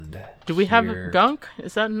Do we have a gunk?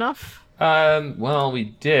 Is that enough? Well, we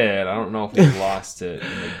did. I don't know if we lost it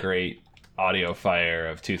in the great audio fire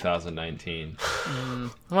of 2019.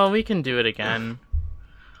 Well, we can do it again.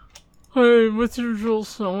 Hey, what's your usual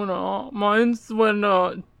sona? Mine's when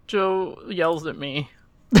Joe yells at me.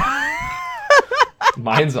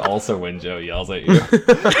 Mine's also when Joe yells at you.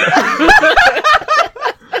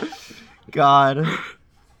 God.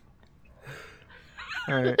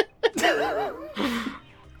 All right.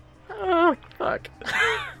 Oh, fuck.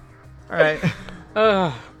 All right.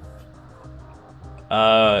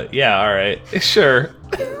 Yeah, all right. Sure.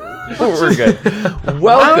 We're good.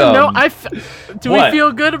 Welcome. No, do we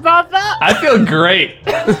feel good about that? I feel great.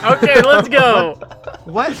 Okay, let's go.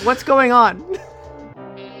 What's going on?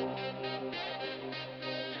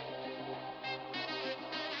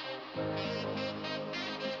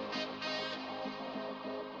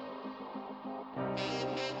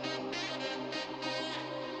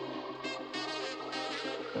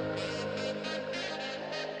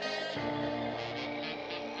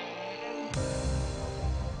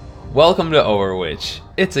 Welcome to OverWhich.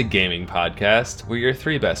 It's a gaming podcast where your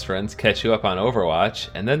three best friends catch you up on Overwatch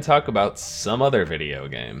and then talk about some other video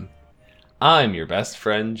game. I'm your best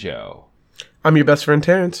friend, Joe. I'm your best friend,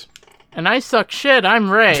 Terrence. And I suck shit. I'm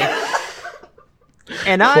Ray.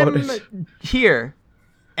 And I'm here.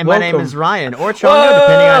 And Welcome. my name is Ryan, or Chongo,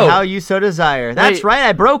 depending on how you so desire. That's Wait. right,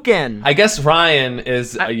 I broke in. I guess Ryan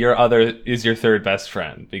is your third best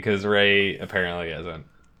friend because Ray apparently isn't.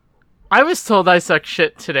 I was told I suck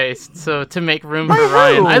shit today, so to make room By for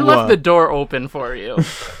Ryan, I who? left the door open for you.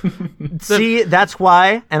 See, that's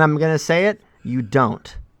why, and I'm going to say it, you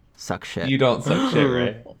don't suck shit. You don't suck shit,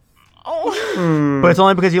 Ray. But it's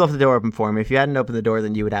only because you left the door open for me. If you hadn't opened the door,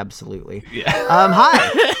 then you would absolutely. Yeah. Hi.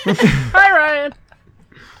 Hi, Ryan.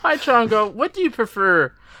 Hi, Chongo. What do you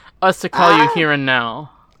prefer us to call you here and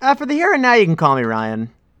now? For the here and now, you can call me Ryan.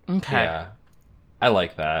 Okay. Yeah. I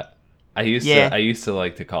like that. I used to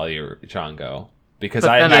like to call you Chongo because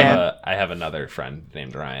I have another friend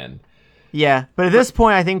named Ryan. Yeah, but at this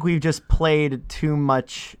point, I think we've just played too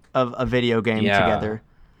much of a video game together.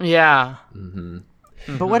 Yeah. Mm-hmm.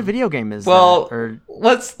 But what video game is well, that? Or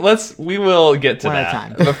we will get to one that. at a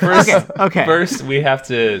time. But first, okay. First, we have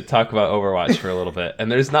to talk about Overwatch for a little bit.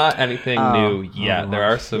 And there's not anything new yet. There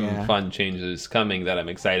are some fun changes coming that I'm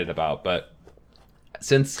excited about. But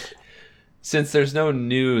since there's no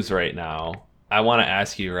news right now, I want to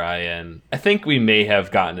ask you, Ryan. I think we may have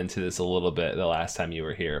gotten into this a little bit the last time you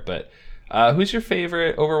were here. But who's your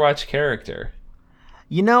favorite Overwatch character?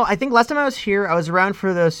 You know, I think last time I was here, I was around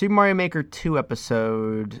for the Super Mario Maker 2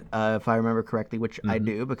 episode, if I remember correctly, which I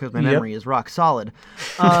do because my memory is rock solid.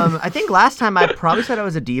 I think last time I probably said I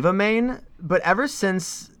was a Diva main, but ever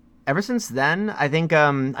since then, I think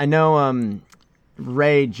I know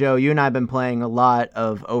Ray, Joe, you and I have been playing a lot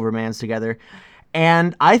of Overmans together.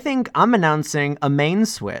 And I think I'm announcing a main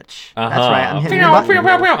switch. That's right. I'm hitting the button.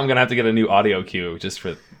 I'm going to have to get a new audio cue just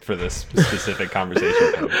for this specific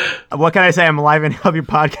conversation. What can I say? I'm livening up your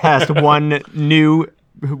podcast one new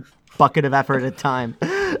bucket of effort at a time.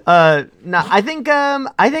 No, I think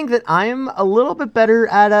that I'm a little bit better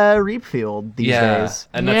at Reapfield these days.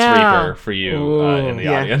 And that's Reaper for you in the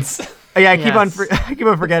audience. Yeah, I keep on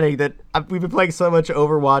forgetting that we've been playing so much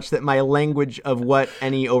Overwatch that my language of what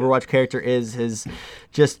any Overwatch character is has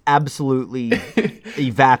just absolutely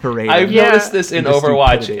evaporated. I've noticed this in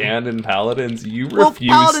Overwatch and in Paladins.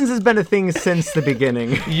 Paladins has been a thing since the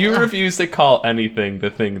beginning. You refuse to call anything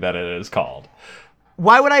the thing that it is called.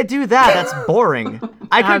 Why would I do that? That's boring.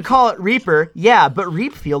 I could call it Reaper, but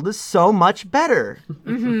Reapfield is so much better.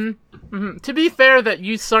 Mm-hmm. Mm-hmm. To be fair, that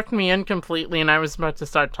you sucked me in completely, and I was about to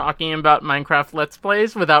start talking about Minecraft Let's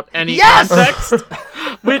Plays without any context.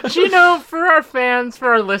 Which, for our fans, for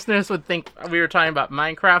our listeners, would think we were talking about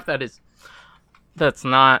Minecraft. That's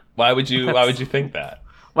not. Why would you think that?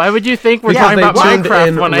 Why would you think we're talking about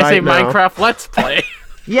Minecraft when I say Minecraft Let's Play?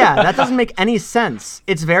 Yeah, that doesn't make any sense.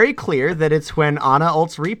 It's very clear that it's when Ana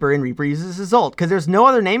ults Reaper and Reaper uses his ult, because there's no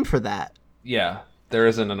other name for that. Yeah, there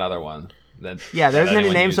isn't another one. There isn't any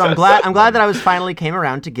name, so I'm glad that I was finally came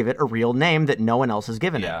around to give it a real name that no one else has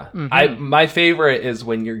given it. Mm-hmm. My favorite is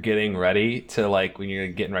when you're getting ready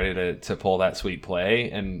to pull that sweet play,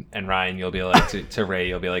 and Ryan, you'll be like to Ray,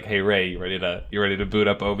 you'll be like, "Hey Ray, you ready to boot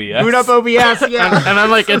up OBS?" Boot up OBS, yeah. and I'm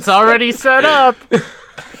like, "It's already set up."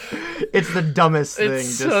 It's the dumbest thing.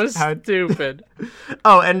 It's so stupid.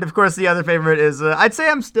 Oh, and of course the other favorite is I'd say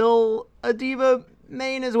I'm still a Diva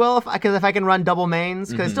main as well, because if I can run double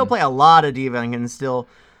mains, because I still play a lot of Diva and can still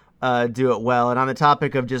do it well. And on the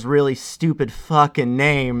topic of just really stupid fucking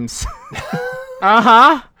names,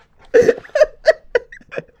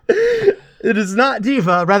 It is not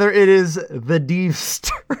Diva, rather it is the Deevster.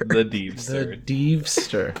 The Deevster. The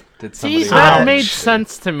Deevster. Did See, somebody that made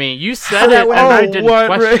sense to me. You said it, and I didn't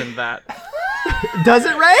question that. Does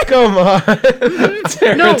it, Ray? Come on.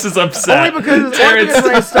 Terrence is upset. Only because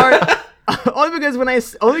when I start. Only because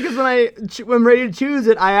when I'm ready to choose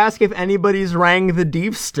it, I ask if anybody's rang the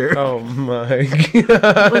Deevster. Oh my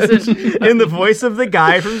god. Listen, In the voice of the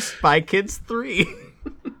guy from Spy Kids 3.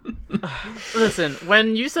 Listen,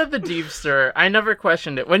 when you said the Deevster, I never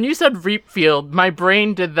questioned it. When you said Reapfield, my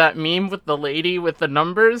brain did that meme with the lady with the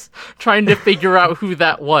numbers, trying to figure out who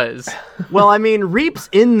that was. Well, I mean, Reap's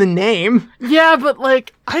in the name. Yeah, but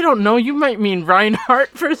like, I don't know, you might mean Reinhardt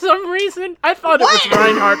for some reason. I thought it was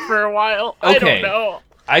Reinhardt for a while. Okay. I don't know.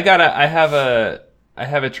 I have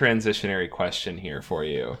a transitionary question here for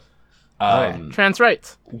you. Trans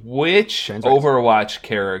rights. Which Overwatch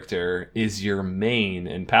character is your main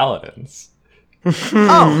in Paladins?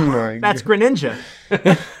 Oh, that's Greninja.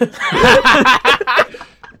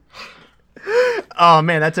 Oh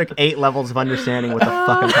man, that took 8 levels of understanding what the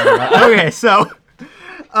fuck I'm talking about. Okay, so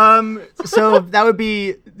that would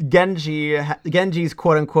be Genji's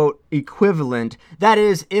quote unquote equivalent. That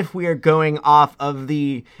is, if we are going off of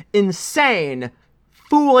the insane,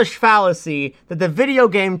 foolish fallacy that the video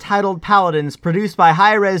game titled Paladins, produced by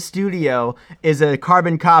Hi-Rez Studio, is a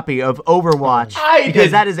carbon copy of Overwatch. Because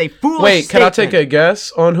that is a foolish Wait, can I statement. take a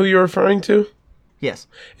guess on who you're referring to? Yes.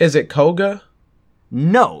 Is it Koga?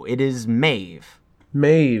 No, it is Maeve.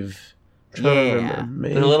 Maeve. I'm trying to Yeah. remember.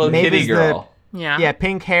 Maeve. The little Maybe kitty it's girl. Yeah. Yeah,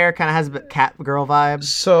 pink hair, kind of has a cat girl vibes.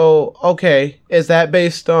 So, okay. Is that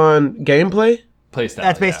based on gameplay? Playstyle.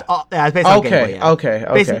 That's based. yeah. It's based on Okay, gameplay. Yeah.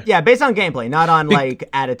 okay. Based on gameplay, not on like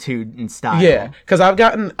attitude and style. Yeah, because I've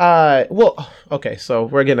gotten, okay, so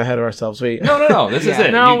we're getting ahead of ourselves. No. This is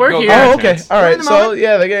it. No, we're go here. back, Oh, okay. Terrence. All right. the So moment.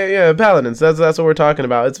 yeah, the game, Paladins. That's what we're talking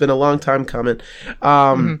about. It's been a long time coming.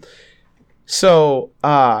 So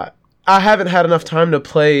I haven't had enough time to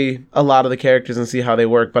play a lot of the characters and see how they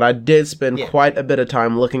work, but I did spend quite a bit of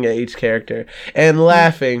time looking at each character and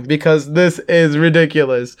laughing because this is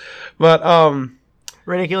ridiculous. But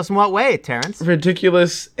Ridiculous in what way, Terrence?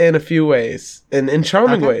 ridiculous in a few ways, in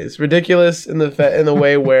charming ways. Ridiculous in the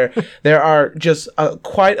way where there are just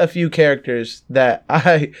quite a few characters that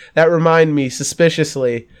remind me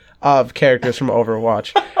suspiciously of characters from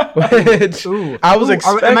Overwatch. Which I was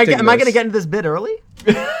expecting. Am I going to get into this bit early?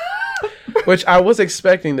 Which I was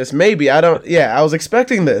expecting this. Maybe I don't. Yeah, I was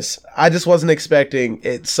expecting this. I just wasn't expecting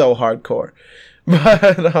it so hardcore.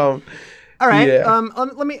 But All right. Yeah.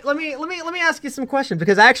 Let me ask you some questions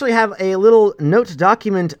because I actually have a little note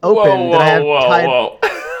document open that I have tied. Whoa.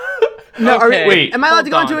 No, Okay. Wait, am I allowed to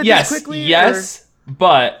go hold into it on. Yes, this quickly? yes,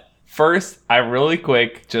 but first, I really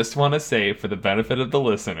quick just want to say, for the benefit of the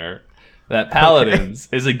listener, that Paladins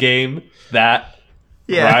is a game that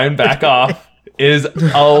Ryan Backoff is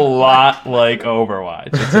a lot like Overwatch.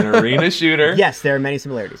 It's an arena shooter. Yes, there are many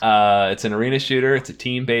similarities. It's an arena shooter. It's a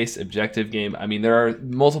team-based objective game. I mean, there are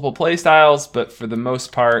multiple play styles, but for the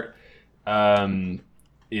most part,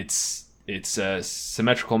 it's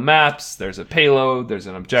symmetrical maps. There's a payload. There's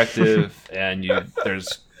an objective, and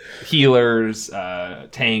there's healers,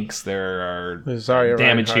 tanks. There are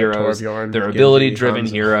damage heroes. There are ability-driven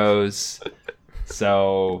heroes.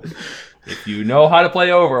 So, if you know how to play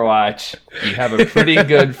Overwatch, you have a pretty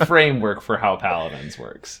good framework for how Paladins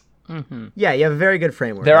works. Mm-hmm. Yeah, you have a very good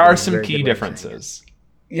framework. There That are is a some very key good way of saying it. differences.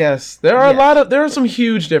 yes, there are some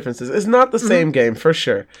huge differences. It's not the same game for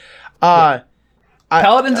sure.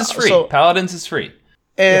 Paladins is free. so- Paladins is free.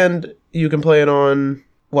 And you can play it on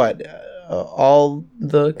what? All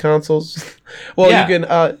the consoles? Well, Yeah. you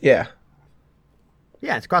can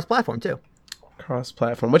Yeah, it's cross-platform too.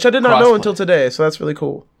 cross-platform, which I did not know until today, so that's really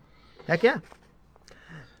cool. Heck yeah.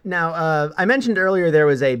 Now, I mentioned earlier there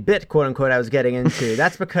was a bit, quote-unquote, I was getting into.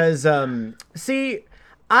 That's because, see,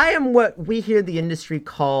 I am what we here in the industry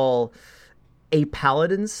call a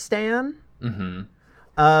Paladins stan. Mm-hmm.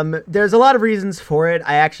 There's a lot of reasons for it.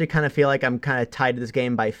 I actually kind of feel like I'm kind of tied to this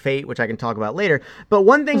game by fate, which I can talk about later. But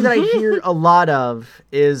one thing that I hear a lot of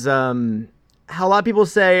is how a lot of people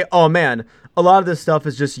say, oh man, a lot of this stuff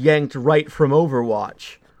is just yanked right from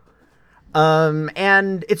Overwatch.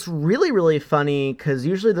 And it's really, really funny because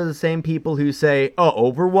usually they're the same people who say,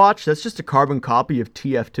 oh, Overwatch, that's just a carbon copy of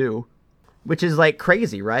TF2, which is like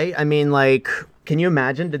crazy, right? I mean, like, can you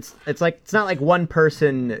imagine? It's not like one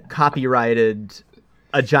person copyrighted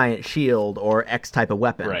a giant shield or X type of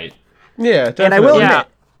weapon. Right. Yeah, definitely. And I will Yeah.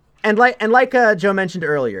 admit, and like Joe mentioned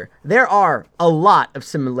earlier, there are a lot of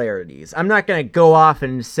similarities. I'm not going to go off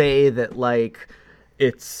and say that, like,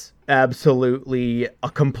 it's absolutely a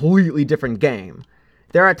completely different game.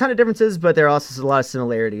 There are a ton of differences, but there are also a lot of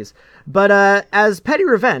similarities. But as petty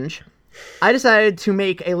revenge, I decided to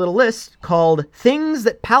make a little list called Things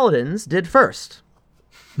That Paladins Did First,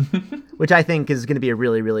 which I think is going to be a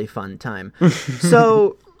really, really fun time.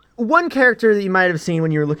 So one character that you might have seen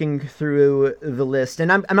when you were looking through the list,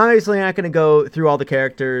 and I'm obviously not going to go through all the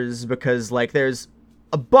characters because like there's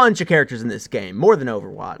a bunch of characters in this game, more than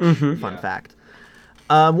Overwatch, fun fact.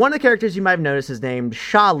 One of the characters you might have noticed is named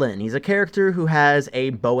Shaolin. He's a character who has a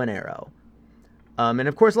bow and arrow. And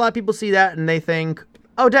of course, a lot of people see that and they think,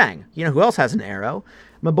 oh, dang, you know who else has an arrow?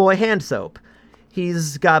 My boy Hand Soap.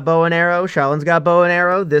 He's got bow and arrow. Shaolin's got bow and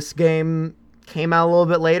arrow. This game came out a little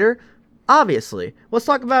bit later. Obviously. Let's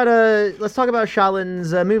talk about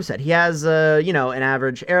Shaolin's moveset. He has, an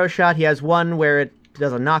average arrow shot. He has one where it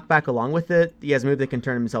does a knockback along with it. He has a move that can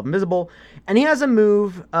turn himself invisible. And he has a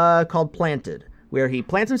move called Planted, where he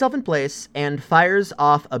plants himself in place and fires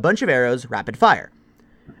off a bunch of arrows rapid fire.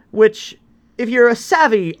 Which, if you're a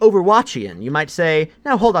savvy Overwatchian, you might say,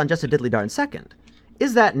 now hold on just a diddly darn second.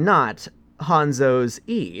 Is that not Hanzo's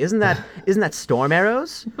E? Isn't that storm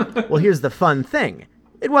arrows? Well, here's the fun thing.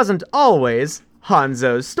 It wasn't always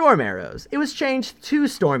Hanzo's storm arrows. It was changed to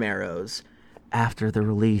storm arrows after the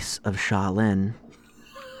release of Shaolin.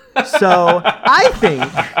 So I think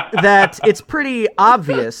that it's pretty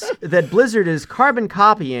obvious that Blizzard is carbon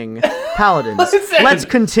copying Paladins. Let's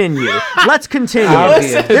continue.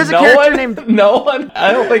 There's a character named... No one...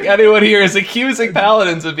 I don't think anyone here is accusing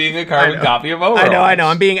Paladins of being a carbon copy of Overwatch. I know.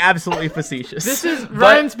 I'm being absolutely facetious. This is...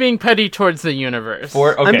 Ryan's being petty towards the universe.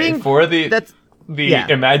 For the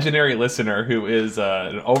imaginary listener who is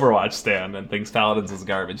an Overwatch stan and thinks Paladins is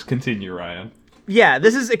garbage, continue, Ryan. Yeah,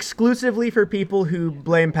 this is exclusively for people who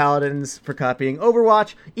blame Paladins for copying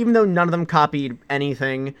Overwatch, even though none of them copied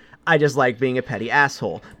anything. I just like being a petty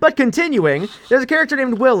asshole. But continuing, there's a character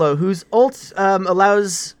named Willow whose ult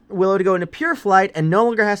allows Willow to go into pure flight and no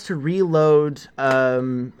longer has to reload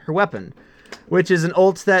her weapon, which is an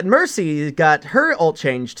ult that Mercy got her ult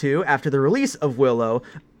changed to after the release of Willow.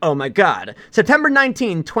 Oh my god. September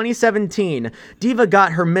 19, 2017, D.Va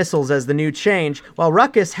got her missiles as the new change, while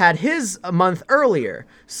Ruckus had his a month earlier.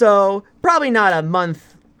 So, probably not a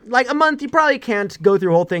month. Like, a month, you probably can't go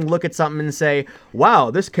through a whole thing, look at something and say, wow,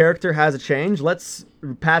 this character has a change. Let's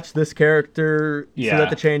patch this character so that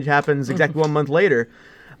the change happens exactly 1 month later.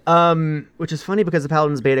 Which is funny because the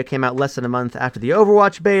Paladins beta came out less than a month after the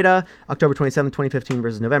Overwatch beta, October 27th, 2015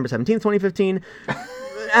 versus November 17th, 2015.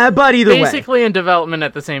 But either way. Basically in development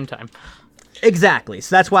at the same time. Exactly.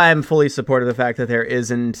 So that's why I'm fully supportive of the fact that there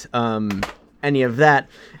isn't any of that.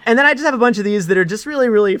 And then I just have a bunch of these that are just really,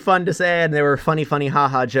 really fun to say, and they were funny,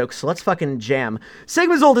 haha jokes. So let's fucking jam.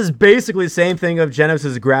 Sigma's ult is basically the same thing of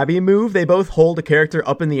Genos' grabby move. They both hold a character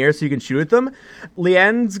up in the air so you can shoot at them.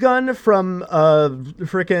 Lian's gun from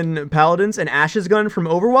frickin' Paladins and Ash's gun from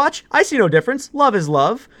Overwatch. I see no difference. Love is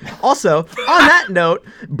love. Also, on that note,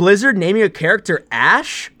 Blizzard naming a character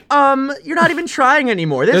Ash? You're not even trying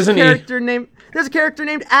anymore. There's a character named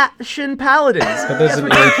Ashen Paladins. Guess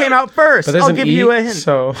what game came out first? I'll give you a hint.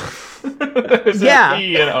 So there's an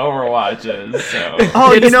E in Overwatches. So.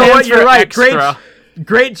 Oh, you know what? You're right.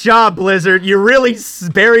 Great job, Blizzard. You really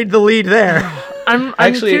buried the lead there. I'm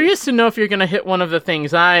curious to know if you're going to hit one of the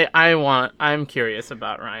things I'm curious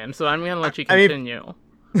about, Ryan. So I'm going to let you continue.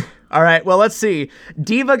 All right, well, let's see.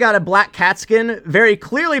 D.Va got a black cat skin, very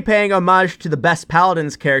clearly paying homage to the best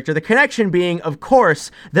Paladins character, the connection being, of course,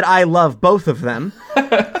 that I love both of them.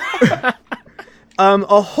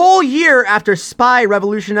 A whole year after Sky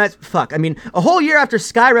revolutionized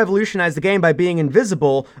the game by being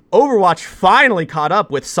invisible, Overwatch finally caught up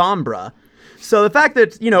with Sombra. So the fact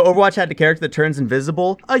that, Overwatch had a character that turns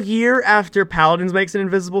invisible a year after Paladins makes an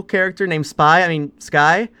invisible character named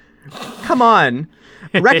Sky, come on.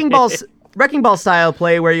 Wrecking Ball style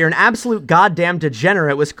play where you're an absolute goddamn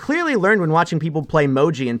degenerate was clearly learned when watching people play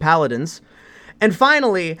Moji and Paladins. And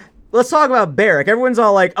finally, let's talk about Barrack. Everyone's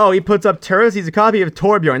all like, oh, he puts up turrets, he's a copy of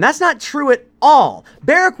Torbjorn. That's not true at all.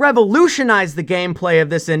 Barrack revolutionized the gameplay of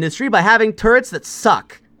this industry by having turrets that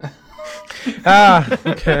suck.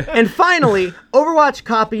 Okay. And finally, Overwatch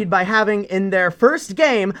copied by having in their first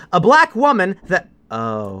game a black woman that...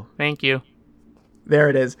 Oh. Thank you. There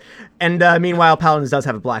it is. And meanwhile, Paladins does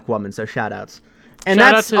have a black woman, so shout-outs. And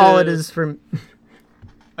that's all it is from...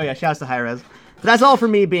 Oh yeah, shout-outs to Hi-Rez. But that's all for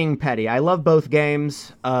me being petty. I love both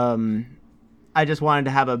games. I just wanted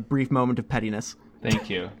to have a brief moment of pettiness. Thank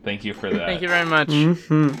you. Thank you for that. Thank you very much.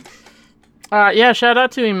 Mm-hmm. Shout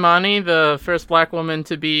out to Imani, the first black woman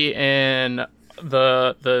to be in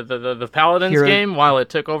the Paladins game, while it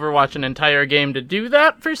took Overwatch an entire game to do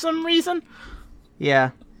that for some reason.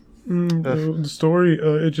 Yeah. The story,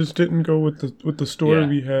 it just didn't go with the story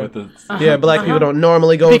we had. Uh-huh. Black people don't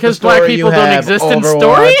normally go because with the story black people you don't have exist in Overwatch.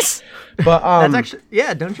 stories. But That's actually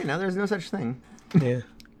don't you know? There's no such thing. yeah,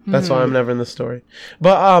 that's why I'm never in the story.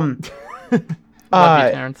 But Love you,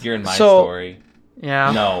 Terrence. You're in my story.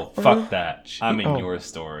 Yeah. No, fuck that. I'm in your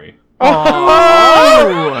story. Changing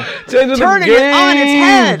Turning the it game. on its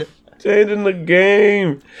head. Changing the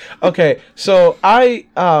game. Okay, so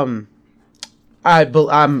I'm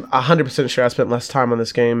 100% sure I spent less time on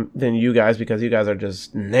this game than you guys because you guys are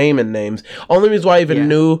just naming names. Only reason why I even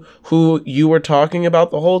knew who you were talking about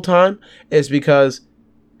the whole time is because,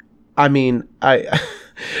 okay,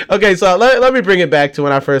 so let me bring it back to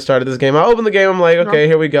when I first started this game. I opened the game, I'm like, okay,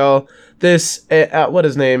 here we go. This, what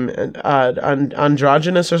is his name?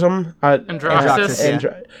 Androgynous or something?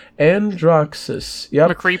 Androxus. Androxus.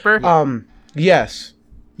 Yep. McCreeper. Yes.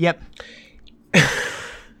 Yep.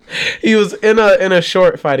 He was in a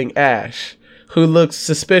short fighting Ashe, who looks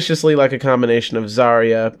suspiciously like a combination of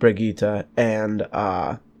Zarya, Brigitte, and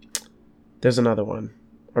there's another one,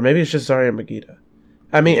 or maybe it's just Zarya and Brigitte.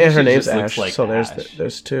 And her name's Ashe, like so Ashe.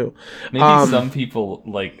 there's two. Maybe some people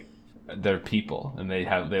they're people and they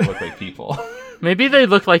look like people. Maybe they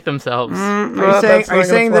look like themselves. Are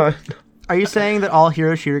you saying that all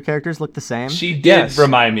hero shooter characters look the same? She did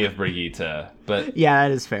remind me of Brigitte, but yeah,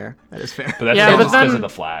 that is fair. But that's just because of the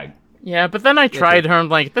flag. Yeah, but then I tried her and I'm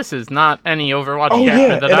like, this is not any Overwatch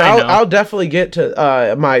character that I know. I'll definitely get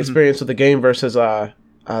to my experience with the game versus the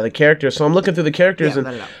characters. So I'm looking through the characters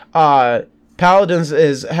and Paladins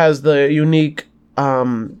has the unique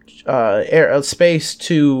space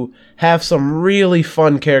to have some really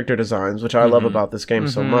fun character designs, which I love about this game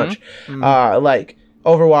so much. Like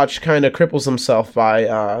Overwatch kind of cripples himself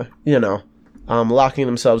by locking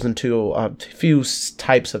themselves into a few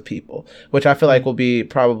types of people, which I feel like will be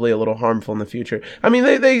probably a little harmful in the future. I mean,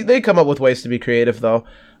 they come up with ways to be creative though.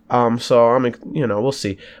 So we'll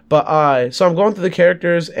see. But so I'm going through the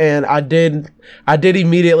characters, and I did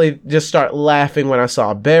immediately just start laughing when I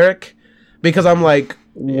saw Barrick, because I'm like,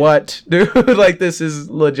 what, dude? Like, this is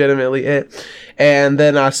legitimately it. And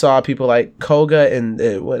then I saw people like Koga and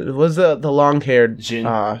what was the long-haired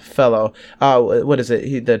fellow? What is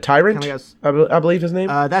it? The Tyrant? I believe his name.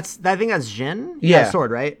 I think that's Jin. Yeah,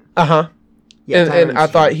 sword, right? Yeah, and I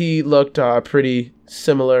thought he looked pretty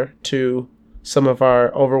similar to some of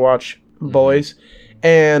our Overwatch boys.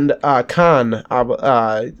 And Khan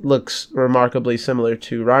looks remarkably similar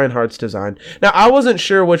to Reinhardt's design. Now, I wasn't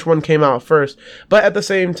sure which one came out first, but at the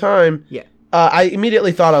same time, I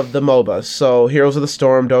immediately thought of the MOBAs. So Heroes of the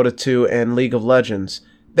Storm, Dota 2, and League of Legends.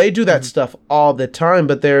 They do that stuff all the time,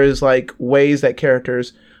 but there is like ways that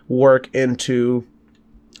characters work into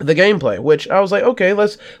the gameplay, which I was like, okay,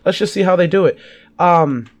 let's just see how they do it.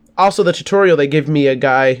 Also, the tutorial, they give me a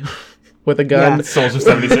guy with a gun, Soldier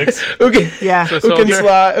 76, who can run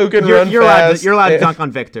fast. You're allowed to dunk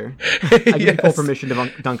on Victor. I give you full permission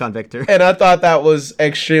to dunk on Victor. And I thought that was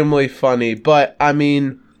extremely funny, but I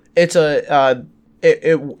mean, it's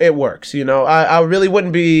it works. I really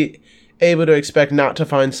wouldn't be able to expect not to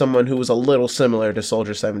find someone who was a little similar to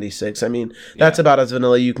Soldier 76. I mean, that's about as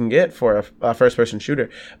vanilla you can get for a first-person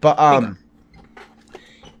shooter. But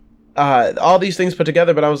all these things put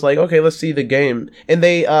together, but I was like, okay, let's see the game. And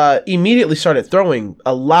they immediately started throwing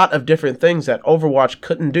a lot of different things that Overwatch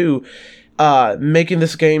couldn't do, making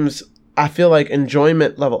this game's, I feel like,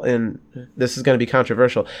 enjoyment level, and this is going to be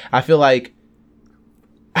controversial, I feel like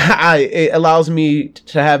it allows me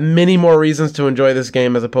to have many more reasons to enjoy this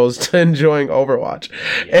game as opposed to enjoying Overwatch.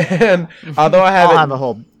 And although I'll have a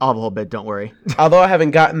whole bit, don't worry. Although I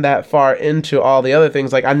haven't gotten that far into all the other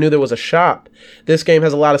things, like I knew there was a shop. This game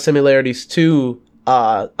has a lot of similarities to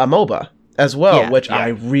a MOBA as well, which I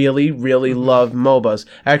really, really love MOBAs.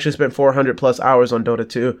 I actually spent 400 plus hours on Dota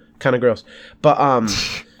 2. Kind of gross. But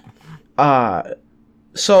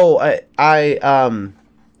so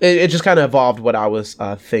it just kind of evolved what I was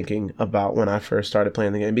thinking about when I first started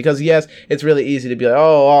playing the game. Because, yes, it's really easy to be like,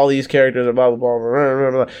 oh, all these characters are blah, blah, blah, blah,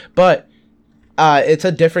 blah, blah. But it's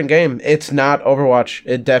a different game. It's not Overwatch.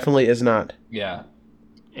 It definitely is not. Yeah.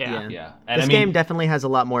 And this game definitely has a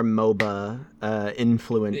lot more MOBA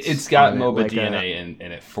influence. It's got MOBA DNA in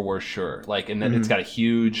it for sure. Like, and then it's got a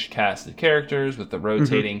huge cast of characters with the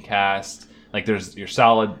rotating cast. Like, there's your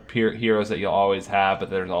solid heroes that you'll always have, but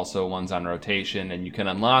there's also ones on rotation, and you can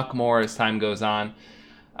unlock more as time goes on.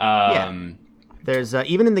 There's,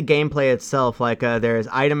 even in the gameplay itself, like, there's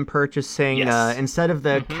item purchasing. Instead of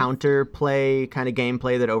the counterplay kind of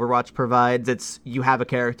gameplay that Overwatch provides, it's you have a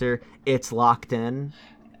character, it's locked in.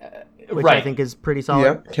 which I think is pretty solid.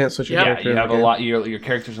 Yeah, can't switch your character. You have a lot. Your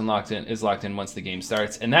character's locked in once the game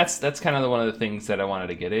starts, and that's kind of one of the things that I wanted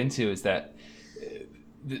to get into is that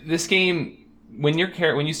this game. When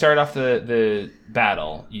you start off the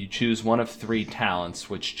battle, you choose one of 3 talents,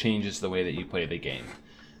 which changes the way that you play the game.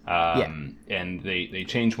 And they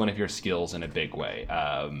change one of your skills in a big way.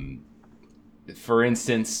 For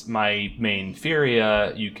instance, my main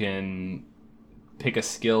Furia, you can pick a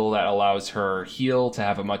skill that allows her heal to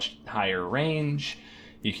have a much higher range.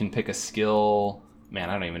 You can pick a skill... Man,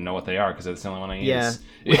 I don't even know what they are because it's the only one I use.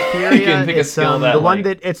 Yeah, you can pick a skill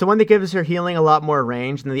that it's the one that gives her healing a lot more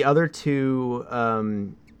range, and the other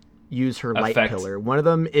 2 use her light pillar. One of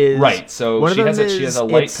them is right. So she has a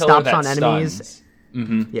light pillar that on enemies. Stuns.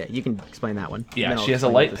 Mm-hmm. Yeah, you can explain that one. Yeah, she has a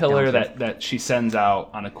light pillar that she sends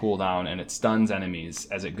out on a cooldown, and it stuns enemies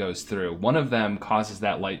as it goes through. One of them causes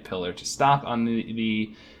that light pillar to stop on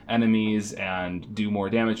the enemies and do more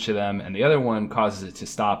damage to them, and the other one causes it to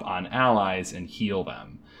stop on allies and heal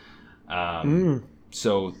them.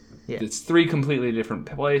 So it's 3 completely different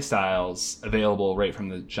play styles available right from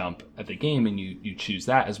the jump at the game, and you choose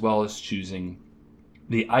that as well as choosing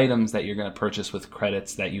the items that you're going to purchase with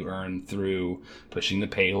credits that you earn through pushing the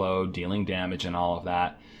payload, dealing damage, and all of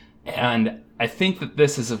that. And I think that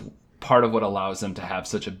this is a part of what allows them to have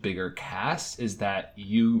such a bigger cast is that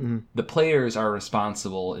the players are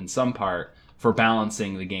responsible in some part for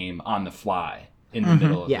balancing the game on the fly in the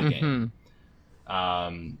middle of the game.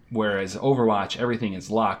 Whereas Overwatch, everything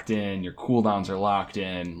is locked in, your cooldowns are locked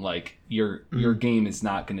in, like your game is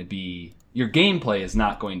not going to be, your gameplay is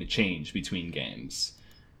not going to change between games.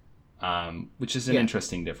 Which is an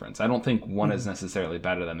interesting difference. I don't think one is necessarily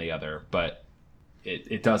better than the other, but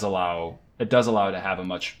it does allow to have a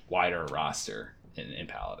much wider roster in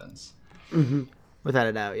Paladins. Without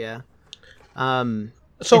a doubt, yeah.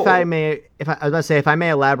 So if I may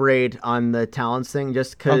elaborate on the talents thing,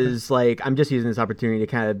 just because I'm just using this opportunity to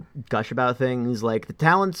kind of gush about things. Like the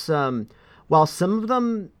talents, while some of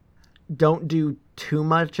them don't do too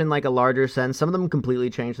much in like a larger sense, some of them completely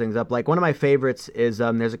change things up. Like one of my favorites is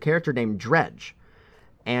there's a character named Dredge.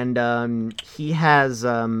 And he has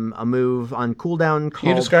a move on cooldown called Can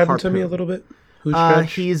you describe Harpoon. him to me a little bit? Who's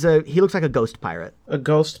Dredge? He looks like a ghost pirate. A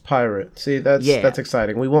ghost pirate. See, that's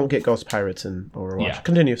exciting. We won't get ghost pirates in Overwatch. Yeah.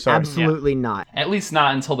 Continue, sorry. Absolutely not. At least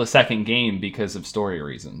not until the second game because of story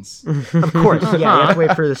reasons. Of course, yeah. You have to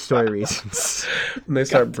wait for the story reasons. And they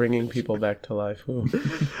start bringing people back to life. Ooh.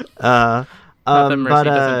 Not that Mercy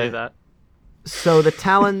doesn't do that. So the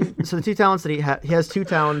 2 talents that he has 2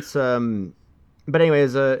 talents. But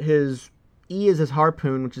anyways, his E is his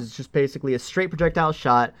harpoon, which is just basically a straight projectile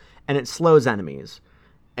shot, and it slows enemies.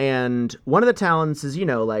 And one of the talents is,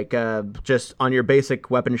 just on your basic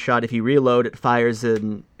weapon shot, if you reload, it fires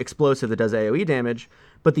an explosive that does AoE damage.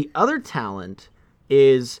 But the other talent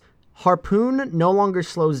is harpoon no longer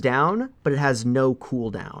slows down, but it has no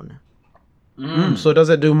cooldown. So does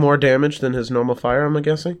it do more damage than his normal fire, I'm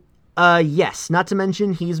guessing? Yes. Not to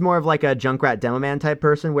mention, he's more of like a Junkrat Demoman type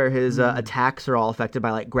person where his attacks are all affected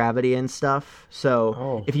by like gravity and stuff.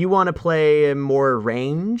 So if you want to play more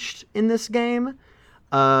ranged in this game,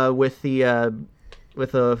 with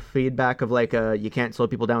the feedback of like you can't slow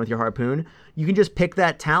people down with your harpoon, you can just pick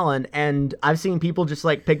that talent. And I've seen people just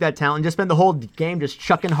like pick that talent and just spend the whole game just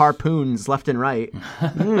chucking harpoons left and right.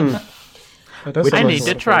 I need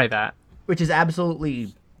to try that. Which is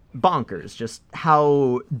absolutely bonkers, just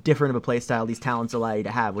how different of a playstyle these talents allow you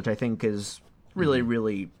to have, which I think is really,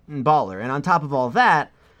 really baller. And on top of all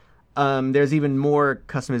that, there's even more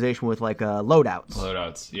customization with like loadouts.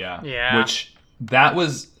 Loadouts, yeah. Which that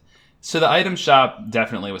was... So the item shop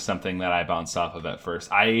definitely was something that I bounced off of at first.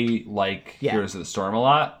 I like Heroes of the Storm a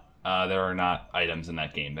lot. There are not items in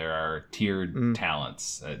that game. There are tiered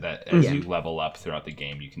talents that as you level up throughout the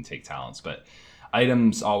game, you can take talents. But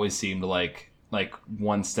items always seemed like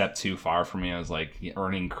one step too far for me. I was like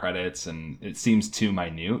earning credits, and it seems too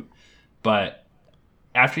minute. But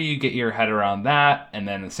after you get your head around that, and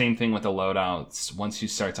then the same thing with the loadouts, once you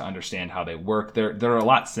start to understand how they work, they're a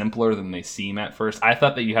lot simpler than they seem at first. I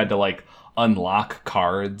thought that you had to like unlock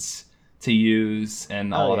cards to use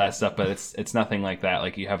and all of that stuff, but it's nothing like that.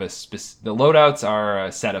 Like you have the loadouts are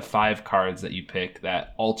a set of 5 cards that you pick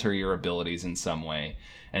that alter your abilities in some way.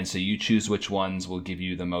 And so you choose which ones will give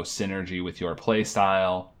you the most synergy with your play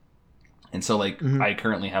style. And so I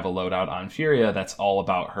currently have a loadout on Furia that's all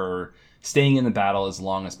about her staying in the battle as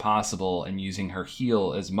long as possible and using her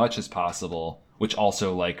heal as much as possible, which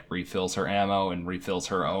also like refills her ammo and refills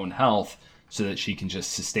her own health so that she can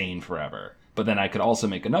just sustain forever. But then I could also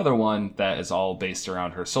make another one that is all based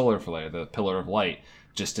around her solar flare, the Pillar of Light,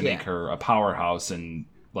 just to make her a powerhouse and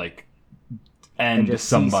like and just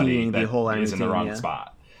somebody CCing that the whole enemy is in the team, wrong yeah.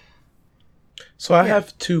 spot. So I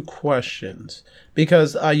have 2 questions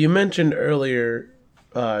because you mentioned earlier,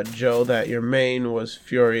 Joe, that your main was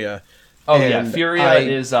Furia. Oh yeah, And Furia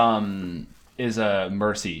is a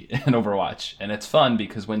mercy in Overwatch, and it's fun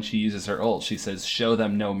because when she uses her ult, she says "Show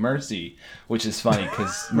them no mercy," which is funny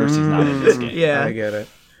because mercy's not in this game. Yeah. I get it.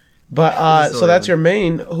 But so that's your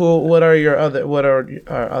main. What are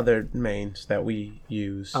our other mains that we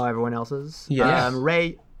use? Oh, everyone else's? Yes.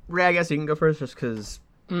 Ray, I guess you can go first just because...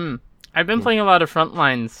 I've been playing a lot of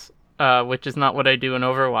Frontlines, which is not what I do in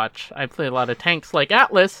Overwatch. I play a lot of tanks like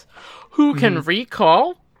Atlas, who can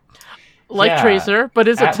recall, like Tracer, but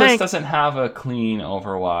is Atlas a tank. doesn't have a clean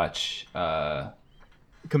Overwatch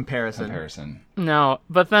Comparison. No,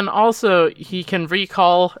 but then also he can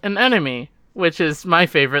recall an enemy, which is my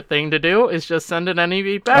favorite thing to do, is just send an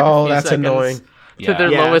enemy back a few that's seconds annoying. to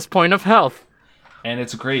their lowest point of health. And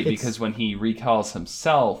it's great because when he recalls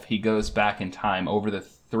himself, he goes back in time over the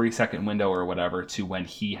 3-second window or whatever to when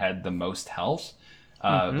he had the most health.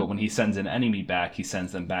 But when he sends an enemy back, he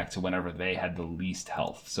sends them back to whenever they had the least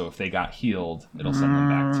health. So if they got healed, it'll send them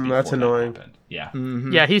back to before that's annoying. that happened. Yeah.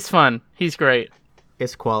 Yeah, he's fun. He's great.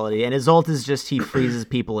 It's quality. And his ult is just he freezes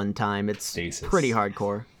people in time. It's Stasis. pretty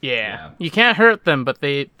hardcore. Yeah. You can't hurt them, but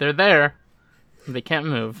they're there. They can't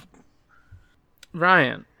move.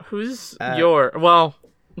 Ryan, who's your... Well,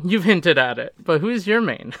 you've hinted at it, but who's your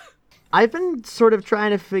main? I've been sort of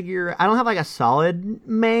trying to figure... I don't have like a solid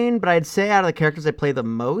main, but I'd say out of the characters I play the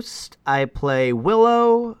most, I play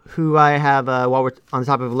Willow, who I have, while we're on the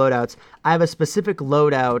topic of loadouts, I have a specific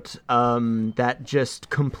loadout that just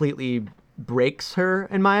completely breaks her,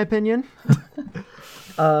 in my opinion.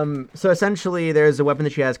 So essentially, there's a weapon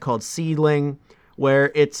that she has called Seedling,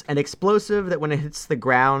 where it's an explosive that when it hits the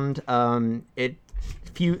ground, it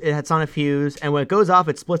hits on a fuse, and when it goes off,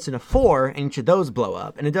 it splits into 4, and each of those blow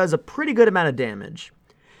up, and it does a pretty good amount of damage.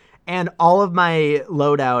 And all of my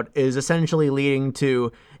loadout is essentially leading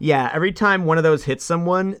to, every time one of those hits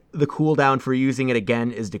someone, the cooldown for using it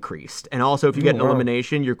again is decreased. And also, if you get an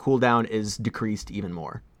elimination, your cooldown is decreased even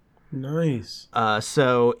more. Nice.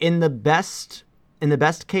 So in the best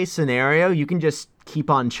case scenario, you can just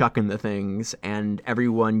keep on chucking the things, and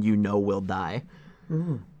everyone you know will die.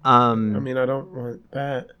 I mean, I don't want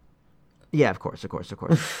that. Yeah, of course.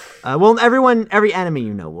 Well, every enemy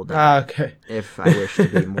you know will die. Okay. If I wish to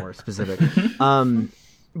be more specific.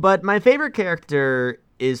 But my favorite character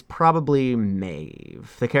is probably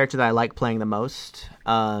Maeve, the character that I like playing the most.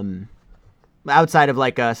 Outside of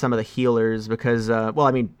like some of the healers, because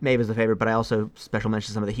Maeve is the favorite, but I also special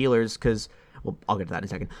mention some of the healers because, I'll get to that in a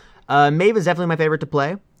second. Maeve is definitely my favorite to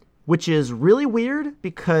play, which is really weird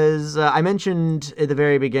because I mentioned at the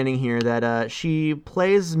very beginning here that she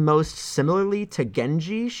plays most similarly to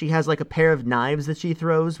Genji. She has like a pair of knives that she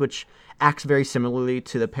throws, which acts very similarly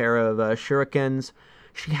to the pair of shurikens.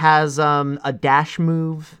 She has a dash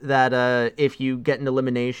move that if you get an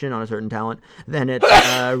elimination on a certain talent, then it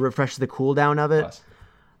refreshes the cooldown of it.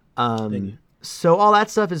 So all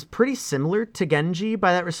that stuff is pretty similar to Genji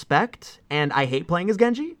by that respect, and I hate playing as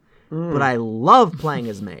Genji. But I love playing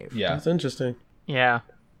as Maeve. Yeah. That's interesting. Yeah.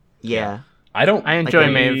 I enjoy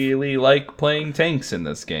Maeve. really like playing tanks in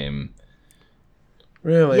this game.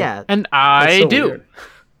 Really? Yeah. And That's I so do. weird.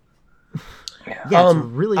 Yeah, it's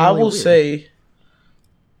really I will weird. say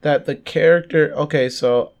that the character... Okay,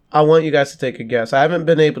 so I want you guys to take a guess. I haven't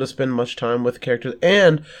been able to spend much time with characters.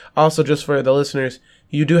 And also, just for the listeners,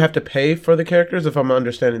 you do have to pay for the characters, if I'm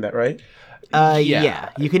understanding that right. Yeah.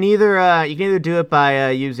 You can either do it by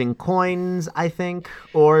using coins, I think,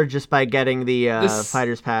 or just by getting the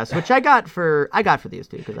fighter's pass, which I got for these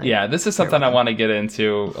two. This is something I want to get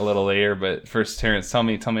into a little later. But first, Terrence, tell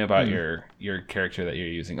me about your character that you're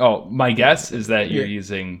using. Oh, my guess is that you're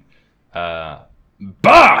using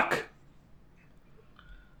Bach.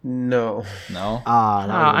 No.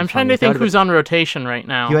 I'm trying to think who's on rotation right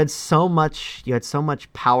now. You had so much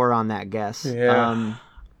power on that guess. Yeah.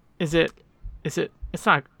 It's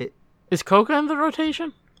not. Is Coca in the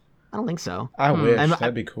rotation? I don't think so. I wish.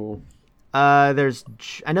 That'd be cool. I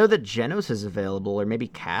know that Genos is available, or maybe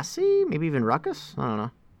Cassie, maybe even Ruckus. I don't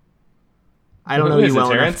know. I don't know you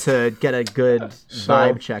well enough to get a good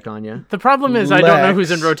vibe check on you. The problem is I don't know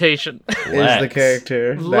who's in rotation. Is the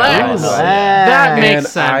character. Lex. That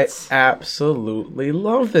makes sense. I absolutely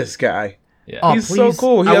love this guy. Yeah. Oh, He's so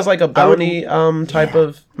cool. He has like a bounty type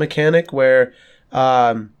of mechanic where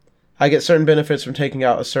I get certain benefits from taking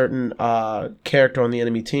out a certain character on the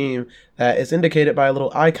enemy team that is indicated by a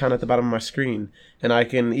little icon at the bottom of my screen. And I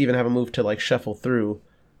can even have a move to like shuffle through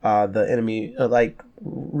the enemy, like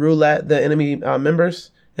roulette the enemy members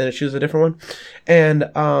and it chooses a different one. And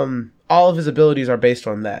all of his abilities are based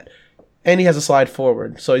on that. And he has a slide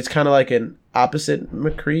forward. So he's kind of like an opposite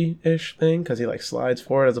McCree-ish thing because he like slides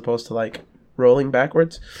forward as opposed to like rolling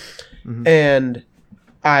backwards. Mm-hmm. And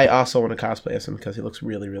I also want to cosplay as him because he looks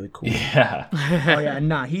really, really cool. Yeah. Oh yeah,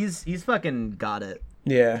 nah, he's fucking got it.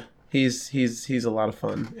 Yeah. He's a lot of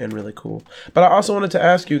fun and really cool. But I also wanted to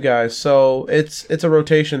ask you guys, so it's a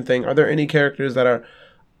rotation thing. Are there any characters that are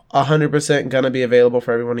 100% going to be available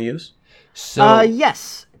for everyone to use? So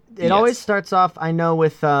yes. It always starts off, I know,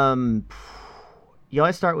 with you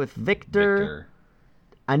always start with Victor.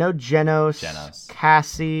 I know Genos.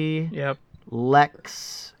 Cassie. Yep.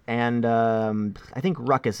 Lex, and I think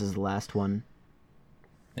Ruckus is the last one.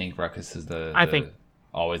 I think Ruckus is the think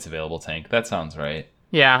always available tank. That sounds right.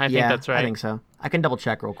 Yeah, I think that's right. I think so. I can double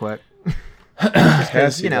check real quick.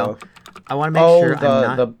 Cassie, I want to make sure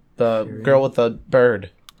I'm not... the girl with the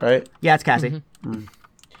bird, right? Yeah, it's Cassie. Mm-hmm.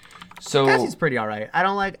 So Cassie's pretty all right. I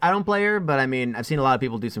don't play her, but I mean, I've seen a lot of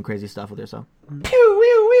people do some crazy stuff with her. So,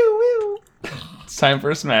 it's time for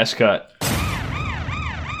a smash cut.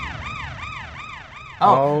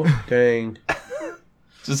 Oh dang!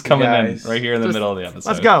 Just coming in right here in the middle of the episode.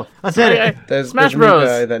 Let's go. Let's hit it. There's Smash a new Bros.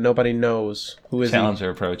 guy that nobody knows. Who is Challenger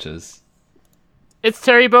approaches. It's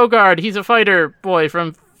Terry Bogard. He's a fighter boy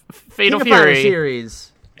from Fatal King of Fighters Fury.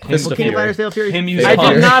 series. King of Fighters, Fatal Fury. Him I using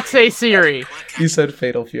did not say Siri. he? You said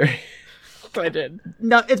Fatal Fury. I did.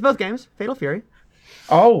 No, it's both games. Fatal Fury.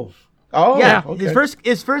 Oh, Yeah, okay.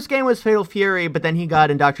 his first game was Fatal Fury, but then he got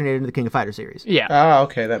indoctrinated into the King of Fighters series. Yeah.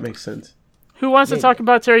 Okay, that makes sense. Who wants to talk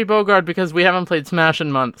about Terry Bogard because we haven't played Smash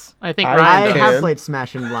in months? I think I Ryan I does. have played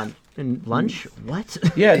Smash in lunch. What?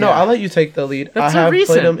 Yeah, no, I'll let you take the lead. That's I have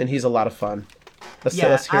recent. played him, and he's a lot of fun. Let's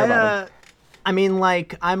hear about him. I mean,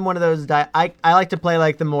 like, I'm one of those. I like to play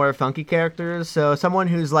like the more funky characters. So someone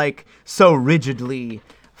who's like so rigidly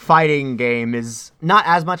fighting game is not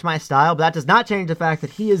as much my style, but that does not change the fact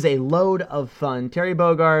that he is a load of fun. Terry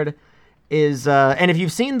Bogard is, and if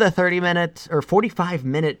you've seen the 30-minute or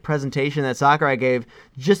 45-minute presentation that Sakurai gave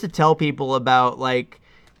just to tell people about like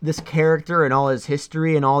this character and all his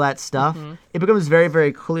history and all that stuff, it becomes very,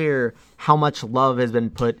 very clear how much love has been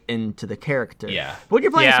put into the character. Yeah. But when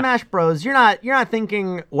you're playing Yeah. Smash Bros, you're not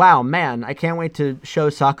thinking, wow, man, I can't wait to show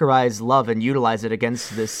Sakurai's love and utilize it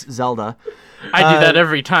against this Zelda. I do that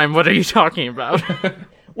every time. What are you talking about?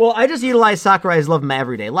 Well, I just utilize Sakurai's love in my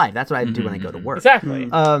everyday life. That's what I do when I go to work. Exactly.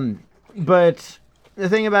 But the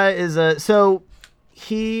thing about it is, so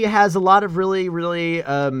he has a lot of really, really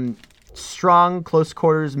strong close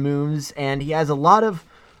quarters moves, and he has a lot of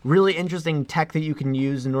really interesting tech that you can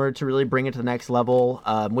use in order to really bring it to the next level,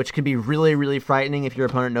 which can be really, really frightening if your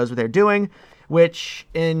opponent knows what they're doing, which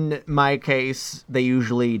in my case, they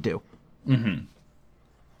usually do.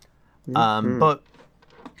 But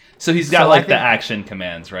So he's got So I like the think- action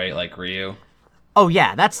commands, right? Like Ryu. oh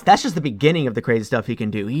yeah, that's just the beginning of the crazy stuff he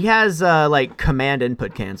can do. He has like command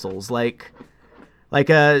input cancels, so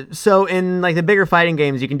in like the bigger fighting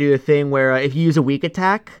games, you can do a thing where if you use a weak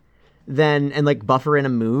attack, then and like buffer in a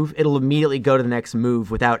move, it'll immediately go to the next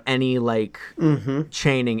move without any like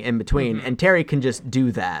chaining in between. And Terry can just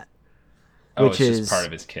do that. Oh, Which it's just is- part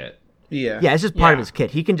of his kit. Yeah. Yeah, it's just part of Yeah. his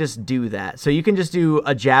kit. He can just do that. So you can just do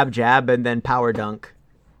a jab and then power dunk.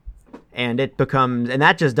 And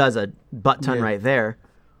that just does a butt ton right there.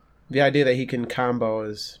 The idea that he can combo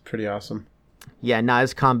is pretty awesome. Yeah,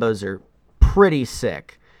 his combos are pretty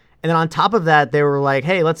sick. And then on top of that, they were like,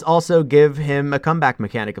 hey, let's also give him a comeback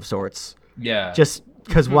mechanic of sorts. Yeah. Just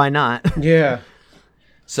because why not? Yeah.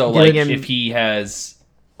 So giving like him- if he has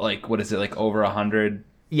like what is it like over 100%,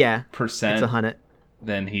 Yeah, it's a Hunnet.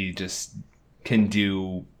 then he just can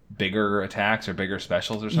do bigger attacks or bigger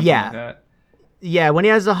specials or something Yeah. like that. Yeah, when he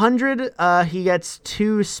has 100, he gets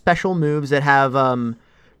 2 special moves that have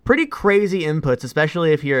pretty crazy inputs,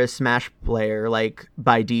 especially if you're a Smash player, like,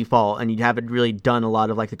 by default, and you haven't really done a lot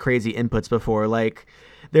of, like, the crazy inputs before. Like,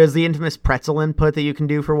 there's the infamous pretzel input that you can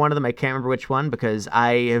do for one of them. I can't remember which one, because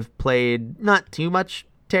I have played not too much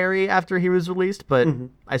Terry after he was released, but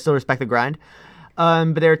I still respect the grind.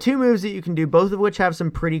 But there are 2 moves that you can do, both of which have some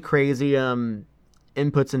pretty crazy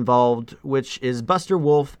inputs involved, which is Buster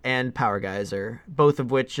Wolf and Power Geyser, both of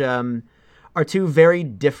which are 2 very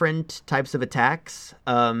different types of attacks,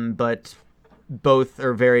 but both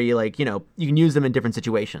are very, like, you can use them in different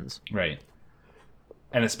situations. Right.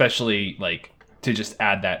 And especially like to just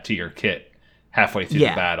add that to your kit halfway through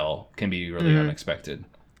Yeah. the battle can be really unexpected.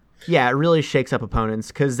 Yeah, it really shakes up opponents,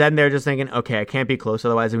 because then they're just thinking, okay, I can't be close,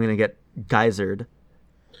 otherwise I'm going to get geysered. And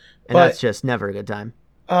But- that's just never a good time.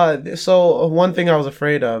 So one thing I was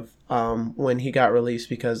afraid of, when he got released,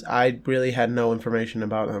 because I really had no information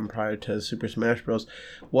about him prior to Super Smash Bros.,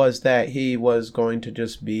 was that he was going to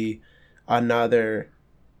just be another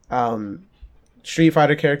Street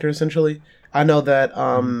Fighter character, essentially. I know that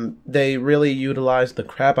they really utilized the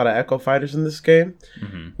crap out of Echo Fighters in this game,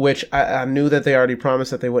 which I knew that they already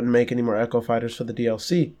promised that they wouldn't make any more Echo Fighters for the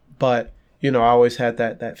DLC, but I always had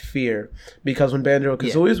that fear, because when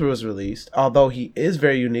Banjo-Kazooie was released, although he is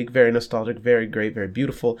very unique, very nostalgic, very great, very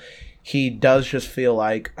beautiful, he does just feel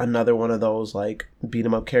like another one of those like beat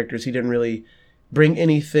 'em up characters. He didn't really bring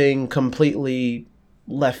anything completely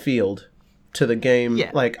left field to the game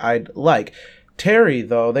like I'd like. Terry,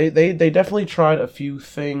 though, they definitely tried a few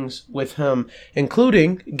things with him,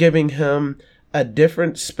 including giving him a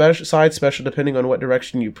different side special depending on what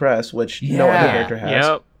direction you press, which no other character has.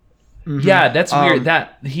 Yep. Yeah, that's weird.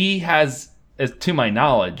 That he has, to my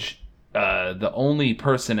knowledge, the only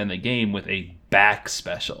person in the game with a back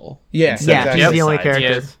special. Yeah, he's the only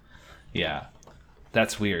character. Yeah,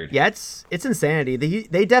 that's weird. Yeah, it's insanity.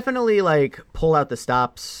 They definitely like pull out the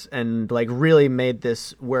stops and like really made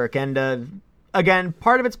this work. And again,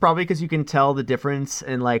 part of it's probably because you can tell the difference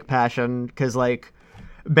in like passion. Because like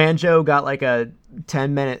Banjo got like a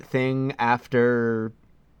 10-minute thing after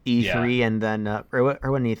E3, and then or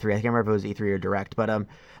wasn't E3? I can't remember if it was E3 or Direct, but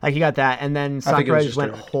like he got that, and then Sakurai just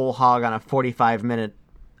went whole hog on a 45-minute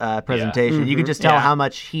presentation. You could just tell how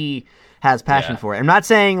much he has passion for it. I'm not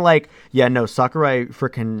saying like Sakurai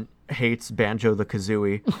freaking hates Banjo the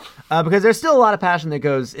Kazooie, because there's still a lot of passion that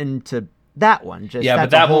goes into that one. Just but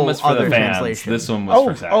that one was for the fans. This one was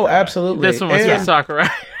for Sakurai. Oh, absolutely. This one was for Sakurai.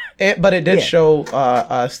 But it did show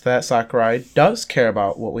us that Sakurai does care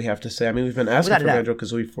about what we have to say. I mean, we've been asking for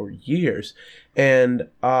Banjo-Kazooie for years, and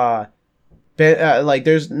like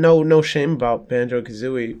there's no shame about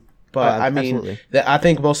Banjo-Kazooie. But I mean, I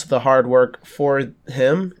think most of the hard work for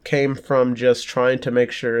him came from just trying to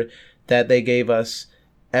make sure that they gave us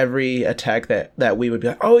every attack that we would be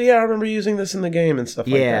like, oh yeah, I remember using this in the game and stuff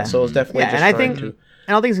like that. So it was definitely just trying to.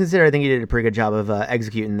 And all things considered, I think he did a pretty good job of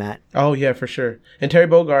executing that. Oh, yeah, for sure. And Terry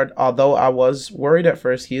Bogard, although I was worried at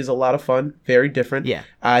first, he is a lot of fun, very different. Yeah.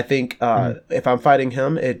 I think if I'm fighting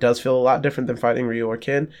him, it does feel a lot different than fighting Ryu or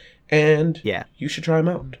Ken. And you should try him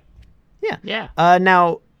out. Yeah.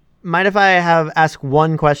 Now, mind if I ask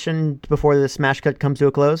one question before the Smash Cut comes to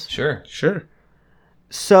a close? Sure.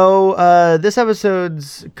 So this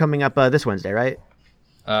episode's coming up this Wednesday, right?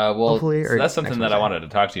 Hopefully, so that's something that I wanted to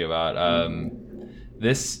talk to you about.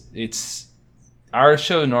 Our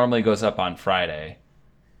show normally goes up on Friday.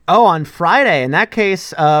 Oh, on Friday. In that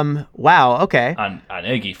case, wow, okay. On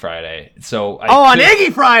Iggy Friday. So on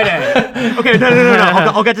Iggy Friday! Okay, no.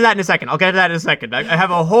 I'll get to that in a second. I have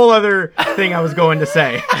a whole other thing I was going to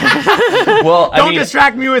say. Well, Don't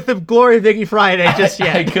distract me with the glory of Iggy Friday just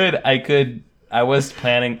yet. I was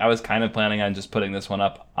kind of planning on just putting this one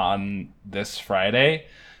up on this Friday.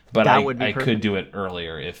 But I could do it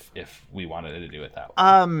earlier if we wanted to do it that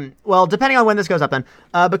way. Well, depending on when this goes up then,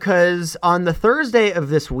 because on the Thursday of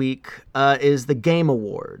this week is the Game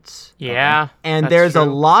Awards. Yeah. And there's a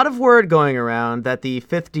lot of word going around that the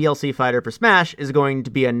 5th DLC fighter for Smash is going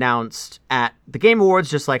to be announced at the Game Awards,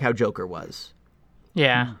 just like how Joker was.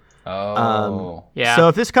 Yeah. Yeah. So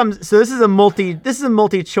if this comes, this is a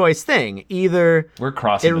multi-choice thing. Either we're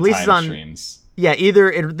crossing the time streams. Yeah,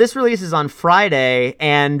 this releases on Friday,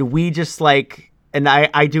 and we just like, and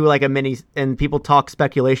I do like a mini, and people talk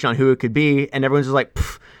speculation on who it could be, and everyone's just like,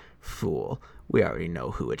 fool, we already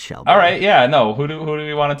know who it shall be. All right, yeah, no, who do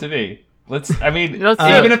we want it to be?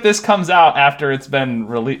 Even if this comes out after it's been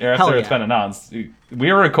released, or after it's been announced,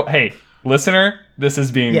 hey, listener, this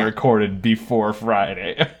is being recorded before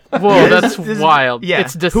Friday. Whoa, that's wild. Yeah,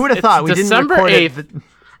 who would have thought? We December didn't record 8th,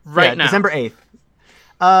 right now. December 8th.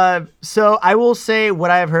 So I will say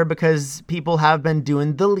what I have heard, because people have been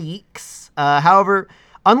doing the leaks. However,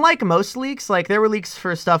 unlike most leaks, like there were leaks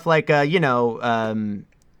for stuff like,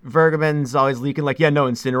 Vergaman's always leaking like,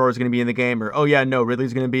 Incineroar's going to be in the game, or,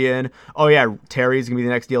 Ridley's going to be in. Terry's going to be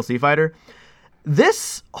the next DLC fighter.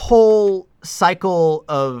 This whole cycle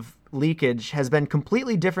of leakage has been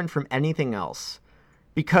completely different from anything else,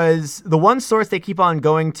 because the one source they keep on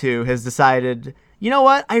going to has decided, you know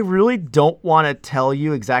what? I really don't want to tell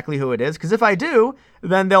you exactly who it is, because if I do,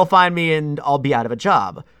 then they'll find me and I'll be out of a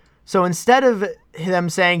job. So instead of them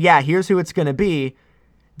saying, here's who it's going to be,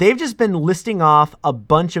 they've just been listing off a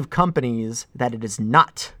bunch of companies that it is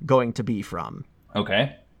not going to be from.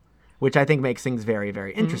 Okay. Which I think makes things very,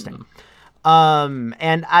 very interesting.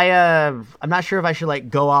 And I'm not sure if I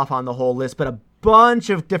should go off on the whole list, but a bunch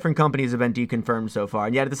of different companies have been deconfirmed so far.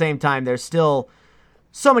 And yet at the same time, there's still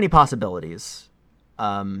so many possibilities.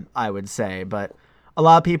 I would say. But a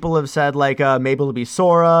lot of people have said, like, maybe it'll be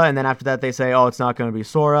Sora, and then after that they say, oh, it's not going to be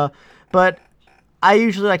Sora. But I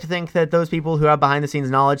usually like to think that those people who have behind-the-scenes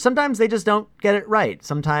knowledge, sometimes they just don't get it right.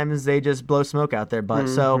 Sometimes they just blow smoke out their butt.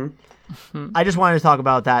 So I just wanted to talk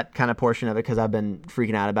about that kind of portion of it because I've been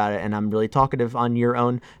freaking out about it, and I'm really talkative on your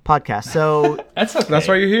own podcast. So That's okay. That's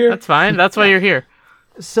why you're here. That's fine. That's why you're here.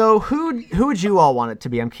 So who would you all want it to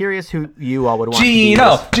be? I'm curious who you all would want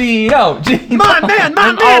Gino. to be. My man,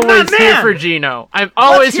 I'm always here for Gino. I'm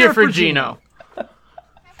always here for Gino.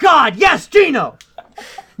 God, yes, Gino!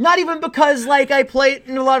 Not even because, like, I played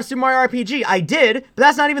in a lot of Super Mario RPG. I did, but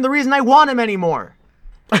that's not even the reason I want him anymore.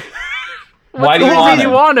 Why do you Why want do you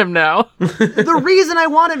him? want him now? The reason I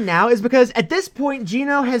want him now is because at this point,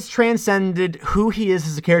 Gino has transcended who he is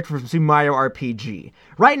as a character from Super Mario RPG.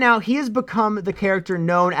 Right now, he has become the character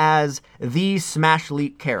known as the Smash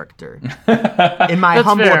League character, in my That's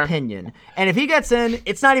humble fair. opinion. And if he gets in,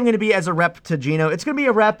 it's not even going to be as a rep to Gino. It's going to be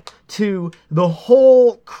a rep to the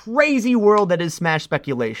whole crazy world that is Smash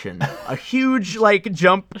speculation. A huge, like,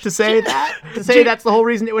 jump to say that, that's the whole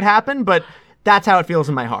reason it would happen, but that's how it feels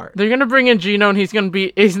in my heart. They're gonna bring in Gino, and he's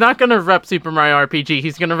not gonna rep Super Mario RPG.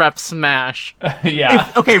 He's gonna rep Smash.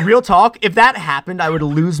 Yeah. Okay, real talk. If that happened, I would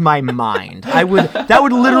lose my mind. That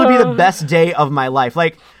would literally be the best day of my life.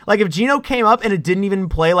 Like if Gino came up and it didn't even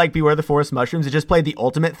play like Beware the Forest Mushrooms, it just played the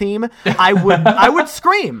ultimate theme, I would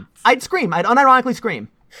scream. I'd scream. I'd unironically scream.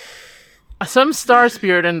 Some star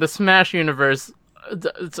spirit in the Smash universe,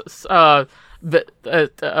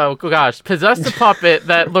 oh gosh, possessed a puppet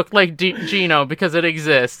that looked like Gino because it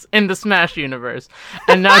exists in the Smash universe,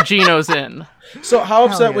 and now Gino's in. So how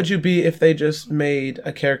upset yeah. would you be if they just made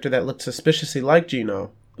a character that looked suspiciously like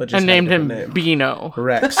Gino, but just And had a named him different name? Bino.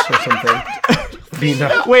 Rex or something?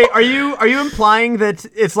 Bino. Wait, are you implying that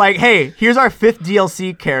it's like, hey, here's our 5th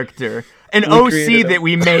DLC character, an OC created that him.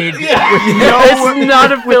 we made with It's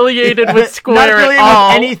not affiliated with Square not at affiliated all.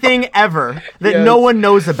 with anything ever that Yes. no one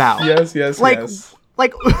knows about. Yes. Like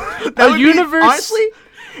that would universe- be, honestly,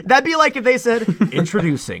 that'd be like if they said,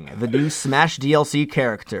 introducing the new Smash DLC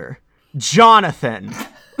character, Jonathan.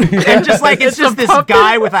 And just like it's just a this puppet.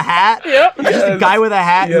 guy with a hat. Yep. It's just a guy with a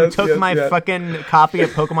hat who Yes, took yes, my yes. fucking copy of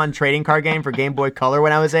Pokemon trading card game for Game Boy Color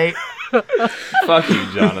when I was 8. Fuck you,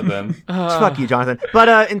 Jonathan. Fuck you, Jonathan.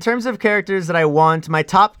 But in terms of characters that I want, my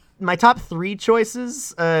top 3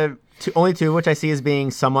 choices, only 2 of which I see as being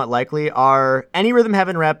somewhat likely, are any Rhythm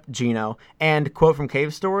Heaven rep, Gino, and quote from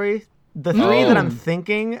Cave Story. The 3 that I'm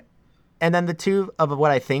thinking, and then the 2 of what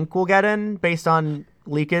I think will get in based on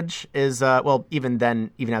leakage is, even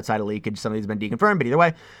outside of leakage, some of these have been deconfirmed, but either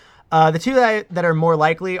way. The 2 that are more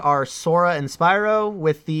likely are Sora and Spyro,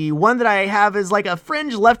 with the one that I have as like a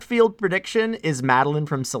fringe left field prediction is Madeline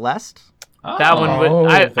from Celeste. That one Oh, would.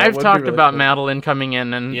 that I've would be talked really about cool. Madeline coming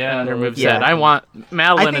in and Yeah, her that would moveset. be Yeah. I want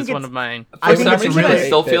Madeline I think is one it's- of mine. I For think some it's reason, really I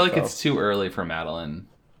still fit, feel like though. it's too early for Madeline.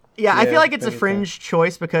 Yeah, I Yeah, feel like it's a maybe fringe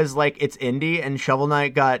choice because like it's indie and Shovel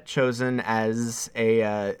Knight got chosen as a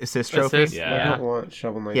assist trophy. Assist, Yeah. I yeah. don't want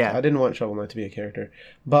Shovel Knight. Yeah. I didn't want Shovel Knight to be a character,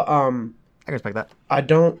 but I can respect that. I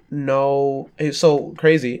don't know. It's so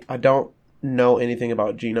crazy. I don't know anything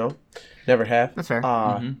about Gino. Never have. That's fair.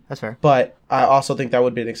 That's fair. But I also think that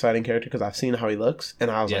would be an exciting character because I've seen how he looks,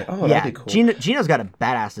 and I was like, oh, Yeah, that'd be cool. Gino's got a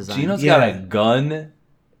badass design. Gino's Yeah. got a gun.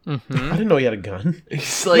 I didn't know he had a gun.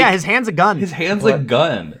 He's like, yeah, his hand's a gun. his hand's a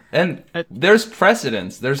gun. And there's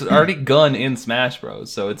precedence. There's already gun in Smash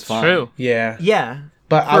Bros, so it's fine. True. Yeah. Yeah.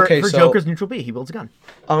 But For, okay, for so Joker's neutral B, he wields a gun.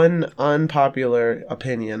 unpopular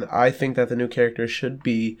opinion. I think that the new character should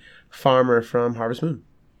be Farmer from Harvest Moon.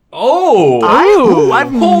 Oh!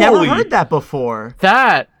 I've never holy- heard that before.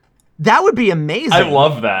 That would be amazing. I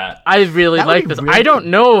love that. I really That would like be this. really I don't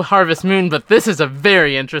know Harvest Moon, but this is a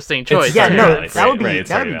very interesting choice. Yeah, Stardew no, Valley. that would be Right, it's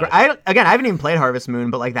that would be Stardew great. Valley. I haven't even played Harvest Moon,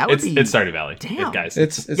 but like that would be. It's Stardew Valley. Damn. Guys.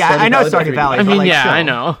 It's Yeah, I know but Stardew 3D. Valley. I mean, like, yeah, still. I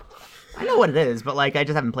know. I know what it is, but like I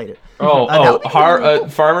just haven't played it. Oh, that would be really cool.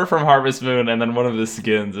 Farmer from Harvest Moon, and then one of the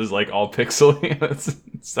skins is like all pixely. It's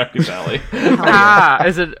Stardew Valley. Ah,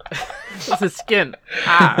 is it? It's a skin.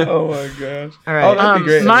 Ah. Oh my gosh. All right. Oh, that'd be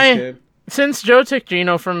great. my- Since Joe took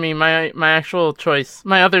Gino from me, my actual choice,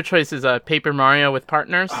 my other choice is Paper Mario with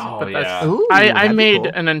partners. Oh, but yeah. Ooh, I that'd be made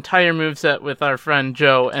cool. an entire moveset with our friend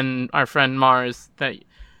Joe and our friend Mars.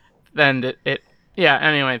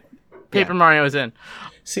 Anyway, Paper Mario is in.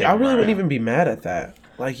 See, I really Mario. wouldn't even be mad at that.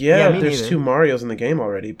 Like, Yeah, me there's neither. 2 Marios in the game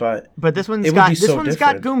already, but But this one's It would got be so got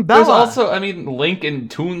different. Goombella. There's also, I mean, Link and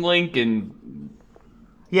Toon Link and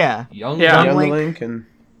yeah. Young Yeah. Young Link. Link and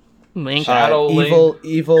Link. Shadow Link.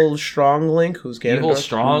 evil strong Link, who's Ganondorf. Evil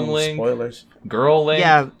strong Ooh, Link. Spoilers. Girl Link.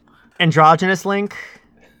 Yeah, androgynous Link.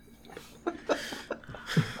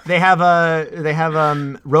 They have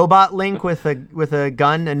Robot Link with a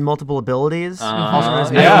gun and multiple abilities. Also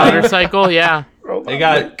known as motorcycle. Yeah. They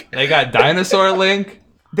got Dinosaur Link.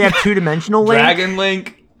 They have two-dimensional Link. Dragon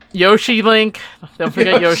Link. Yoshi Link. Don't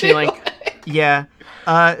forget Yoshi Link. Yeah.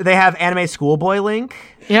 They have Anime Schoolboy Link.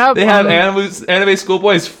 Yeah. They have Anime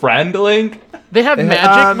Schoolboy's Friend Link. They have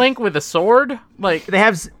Magic Link with a sword. Like they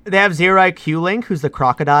have Zero IQ Link, who's the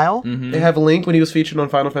crocodile. They have Link when he was featured on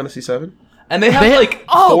Final Fantasy VII. And they have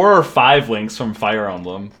 4 or 5 links from Fire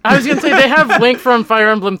Emblem. I was gonna say they have Link from Fire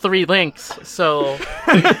Emblem 3 Links. So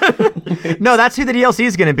no, that's who the DLC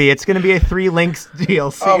is gonna be. It's gonna be a 3 Links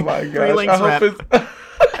DLC. Oh my gosh! 3 Links rep.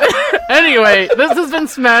 Anyway, this has been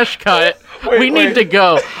Smash Cut. We need to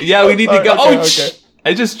go. Yeah, we need to go. Okay.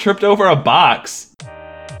 I just tripped over a box.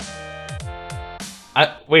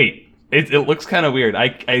 Wait. It looks kind of weird.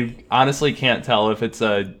 I honestly can't tell if it's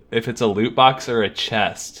a loot box or a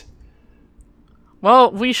chest.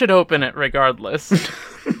 Well, we should open it regardless.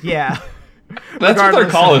 Yeah. That's what they're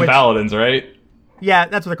calling Paladins, right? Yeah,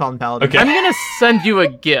 that's what they're calling Paladins. Okay. I'm gonna send you a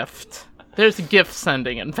gift. There's gift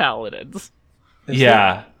sending in Paladins.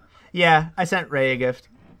 Yeah. Yeah, I sent Ray a gift.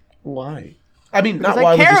 Why? I mean, Because not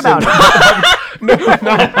why I care would you about send it.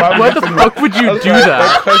 No, why Why the fuck would you do That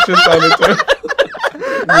that? question sounded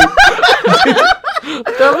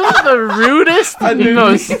That was the rudest,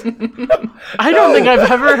 most... I don't think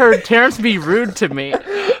I've ever heard Terrence be rude to me.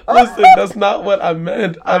 Listen, that's not what I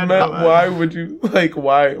meant. I meant why would you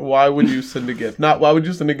why would you send a gift? Not why would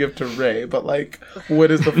you send a gift to Ray, but like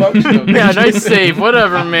what is the function of Yeah, this? nice save.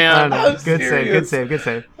 Whatever, man. Good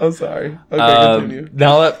save. I'm sorry. Okay, continue.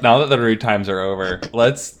 Now that the rude times are over,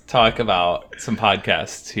 let's talk about some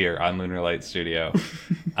podcasts here on Lunar Light Studio.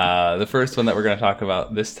 The first one that we're going to talk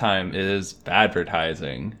about this time is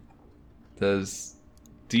advertising. Do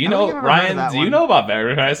you know, Ryan? Do you know about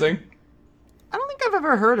advertising? I don't think I've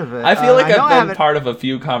ever heard of it. I feel like I've been part part of a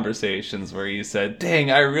few conversations where you said, "Dang,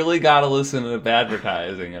 I really got to listen to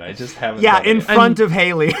advertising," and I just haven't. Yeah, done in it. front of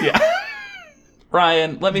Haley. Yeah.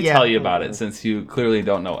 Ryan, let me tell you about it since you clearly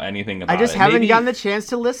don't know anything about it. I just haven't gotten the chance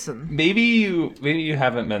to listen. Maybe you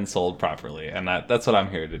haven't been sold properly, and that's what I'm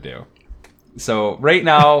here to do. So right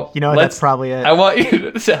now, that's probably it. I want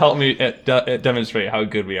you to help me demonstrate how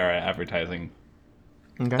good we are at advertising.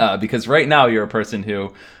 Okay. Because right now you're a person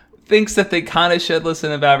who thinks that they kind of should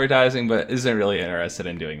listen to advertising, but isn't really interested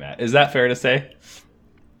in doing that. Is that fair to say?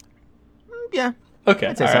 Yeah. Okay.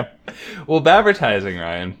 I'd say all so. right. Well, Advertising,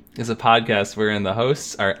 Ryan, is a podcast wherein the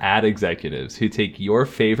hosts are ad executives who take your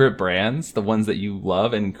favorite brands, the ones that you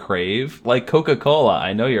love and crave, like Coca-Cola.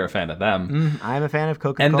 I know you're a fan of them. I'm a fan of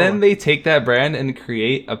Coca-Cola. And then they take that brand and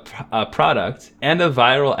create a product and a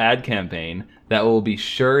viral ad campaign that will be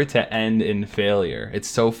sure to end in failure. It's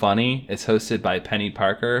so funny. It's hosted by Penny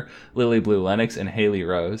Parker, Lily Blue Lennox, and Haley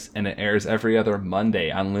Rose, and it airs every other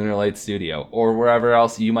Monday on Lunar Light Studio or wherever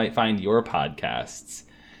else you might find your podcasts.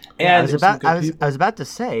 And I was about to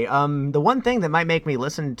say, the one thing that might make me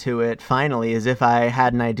listen to it finally is if I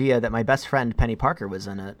had an idea that my best friend Penny Parker was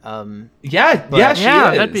in it. She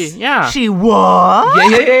is. She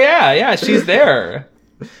was? Yeah, she's there.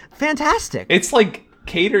 Fantastic. It's like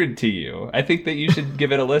catered to you. I think that you should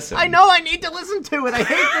give it a listen. I know I need to listen to it. I hate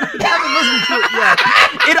that I haven't listened to it yet.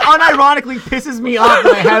 It unironically pisses me off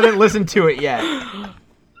that I haven't listened to it yet.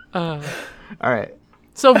 All right.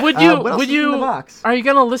 So would you box? Are you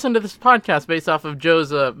going to listen to this podcast based off of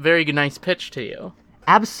Joe's very nice pitch to you?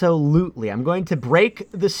 Absolutely. I'm going to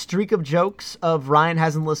break the streak of jokes of Ryan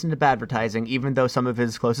hasn't listened to advertising, even though some of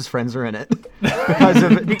his closest friends are in it.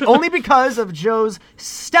 Only because of Joe's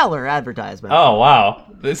stellar advertisement. Oh, wow.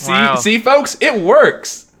 See, folks, it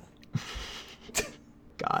works.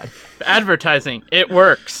 God. Advertising, it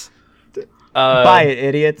works. Buy it,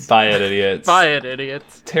 idiots. Buy it, idiots. Buy it,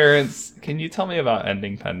 idiots. Terrence, can you tell me about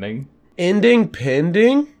Ending Pending? Ending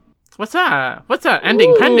Pending? What's that?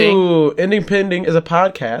 Ending Pending? Ending Pending is a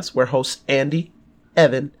podcast where hosts Andy,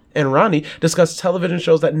 Evan, and Ronnie discuss television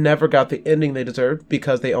shows that never got the ending they deserved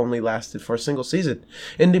because they only lasted for a single season.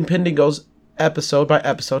 Ending Pending goes episode by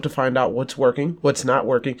episode to find out what's working, what's not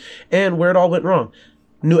working, and where it all went wrong.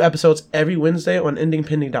 New episodes every Wednesday on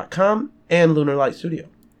endingpending.com and Lunar Light Studio.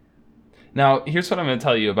 Now, here's what I'm going to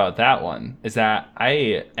tell you about that one, is that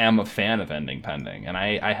I am a fan of Ending Pending, and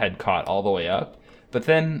I had caught all the way up, but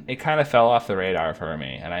then it kind of fell off the radar for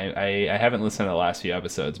me, and I haven't listened to the last few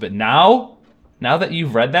episodes. But now that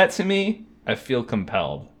you've read that to me, I feel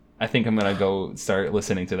compelled. I think I'm going to go start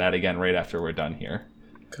listening to that again right after we're done here.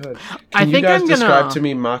 Good. Can you guys describe to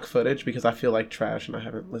me mock footage? Because I feel like trash and I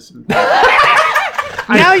haven't listened.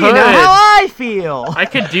 Now you know how I feel. I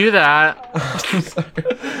could do that. I'm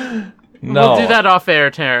sorry. No. We'll do that off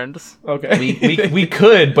air, Terrence. Okay. We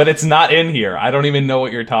could, but it's not in here. I don't even know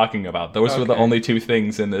what you're talking about. Those were the Okay. only two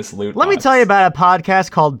things in this loot Let me box. tell you about a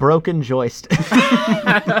podcast called Broken Joist.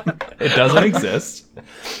 It doesn't exist.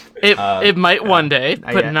 It might one day,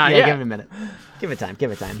 but not yet. Give it a minute. Give it time.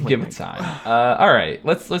 Give it time. All right,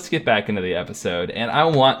 let's get back into the episode, and I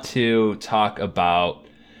want to talk about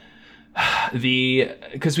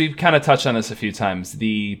because we've kind of touched on this a few times,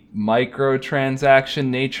 the microtransaction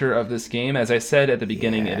nature of this game. As I said at the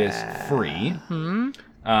beginning, it is free.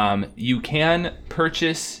 You can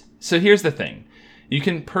purchase. So here's the thing: you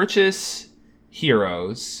can purchase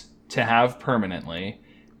heroes to have permanently,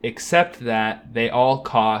 except that they all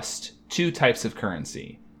cost two types of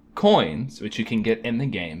currency. Coins, which you can get in the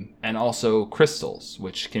game, and also crystals,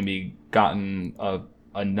 which can be gotten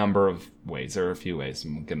a number of ways. There are a few ways,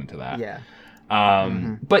 and we'll get into that. Yeah.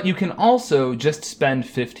 But you can also just spend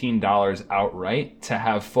 $15 outright to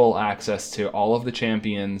have full access to all of the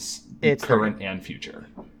champions, It's current and future.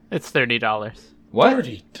 It's $30. What?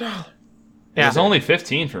 $30. Yeah. It was only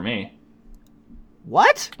 15 for me.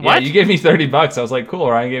 What? Yeah, What? you gave me $30. I was like,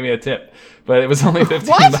 cool, Ryan gave me a tip. But it was only 15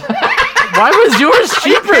 What? bucks. Why was yours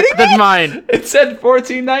cheaper than mine? It said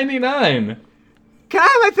 $14.99. Can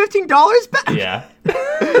I have my $15 back? Yeah.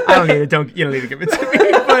 I don't need it. You don't need to give it to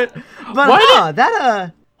me. But Why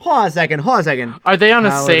hold on a second. Are they on a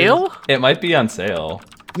Paladins. sale? It might be on sale.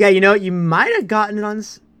 Yeah, you might have gotten it on.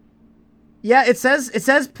 Yeah, it says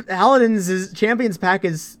Paladins' Champions Pack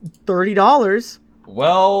is $30.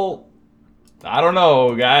 Well, I don't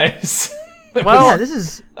know, guys. Well, Yeah, this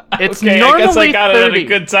is. it's okay, I normally guess I got it at 30. a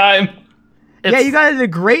good time. Yeah, you got it at a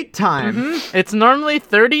great time. It's normally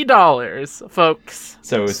 $30, folks.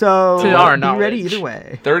 So So To our be ready knowledge. either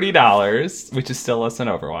way. $30, which is still less than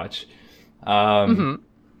Overwatch. No,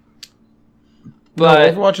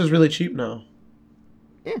 But Overwatch is really cheap now.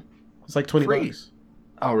 Yeah. It's like $20. Free.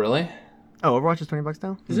 oh, really? Oh, Overwatch is $20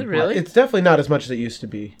 now. Is it really? It's definitely not as much as it used to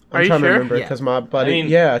be. I'm Are you trying to sure? remember Yeah. because my buddy. I mean-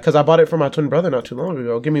 yeah, because I bought it for my twin brother not too long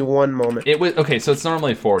ago. Give me one moment. It was okay. So it's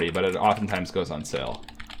normally 40, but it oftentimes goes on sale.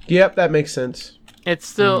 Yep, that makes sense. It's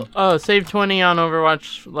still save 20 on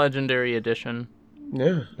Overwatch Legendary Edition.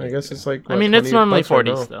 Yeah, I guess it's like. I what, mean, it's 20 normally bucks right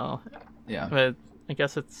 40 now. still, Yeah. but I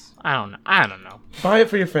guess it's I don't know. Buy it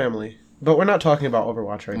for your family. But we're not talking about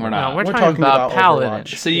Overwatch right now. We're not. No, we're talking about Paladins.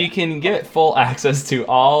 Overwatch. So you can get full access to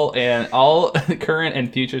all current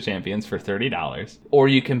and future champions for $30, or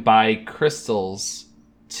you can buy crystals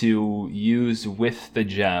to use with the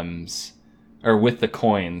gems or with the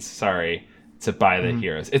coins. Sorry, to buy the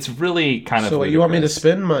heroes. It's really kind of. So you want me to ludicrous.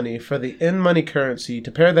 spend money for the in-money currency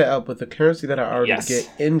to pair that up with the currency that I already Yes. get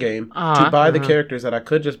in-game Uh-huh. to buy the characters that I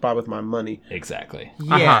could just buy with my money? Exactly.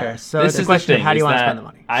 Yeah. Okay. So This it's a is question the of thing. how do you is want to that spend the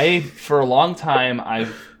money? for a long time,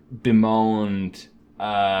 I've bemoaned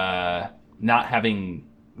not having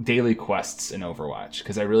daily quests in Overwatch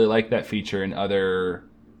because I really like that feature in other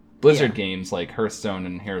Blizzard games like Hearthstone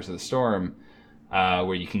and Heroes of the Storm,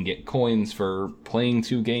 where you can get coins for playing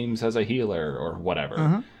 2 games as a healer or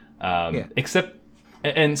whatever. Except,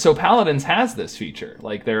 and so Paladins has this feature.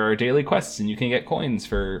 Like there are daily quests and you can get coins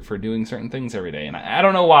for doing certain things every day. And I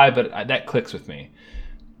don't know why, but that clicks with me.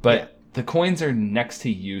 But the coins are next to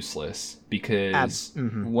useless because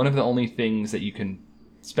one of the only things that you can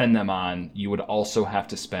spend them on, you would also have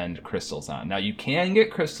to spend crystals on. Now you can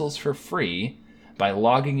get crystals for free by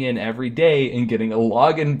logging in every day and getting a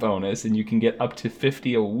login bonus, and you can get up to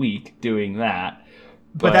 50 a week doing that.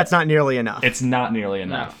 But that's not nearly enough. It's not nearly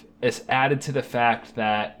enough. It's added to the fact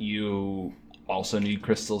that you also need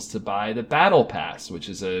crystals to buy the Battle Pass, which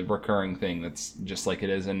is a recurring thing that's just like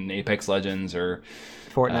it is in Apex Legends or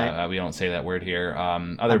Fortnite. we don't say that word here.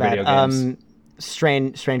 Other Bad. video games.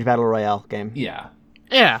 Strange Battle Royale game. Yeah.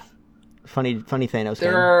 Yeah. Funny Thanos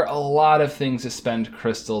There game. are a lot of things to spend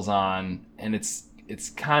crystals on, and it's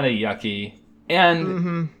kind of yucky.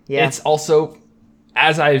 And Yeah. it's also,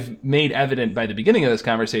 as I've made evident by the beginning of this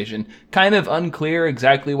conversation, kind of unclear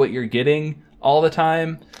exactly what you're getting all the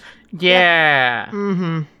time. Yeah.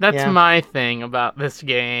 That's Yeah. my thing about this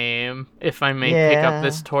game. If I may pick up Yeah.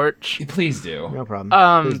 this torch. Please do. No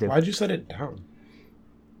problem. Please do. Why'd you set it down?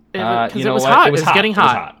 Because You it know was what? hot. It was getting It was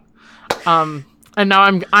hot. And now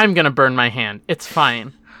I'm gonna burn my hand. It's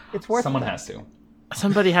fine. It's worth Someone it. has to.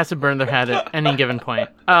 Somebody has to burn their hand at any given point.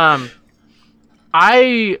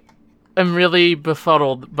 I am really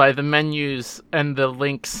befuddled by the menus and the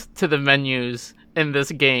links to the menus in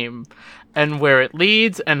this game and where it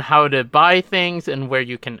leads and how to buy things and where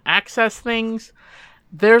you can access things.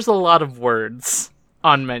 There's a lot of words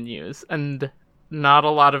on menus and not a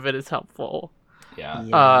lot of it is helpful.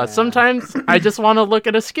 Yeah. Sometimes I just want to look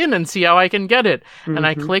at a skin and see how I can get it. And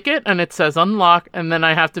I click it and it says unlock, and then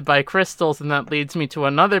I have to buy crystals, and that leads me to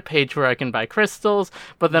another page where I can buy crystals,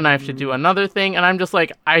 but then I have to do another thing, and I'm just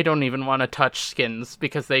like, I don't even want to touch skins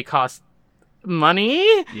because they cost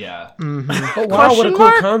money. Yeah. Oh, wow, what a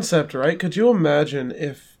cool concept, right? Could you imagine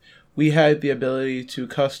if we had the ability to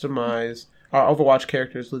customize our Overwatch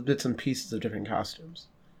characters with bits and pieces of different costumes?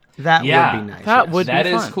 That would be nice. That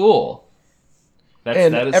is fun. cool. That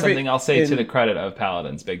is something I'll say to and- the credit of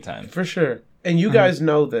Paladins, big time. For sure. And you guys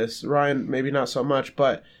know this, Ryan, maybe not so much,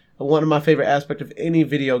 but one of my favorite aspects of any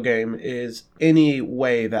video game is any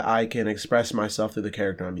way that I can express myself through the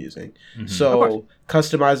character I'm using. So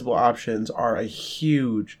customizable options are a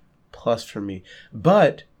huge plus for me.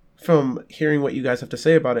 But from hearing what you guys have to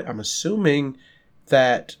say about it, I'm assuming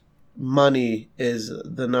that money is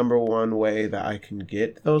the number one way that I can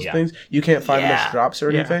get those things. You can't find much drops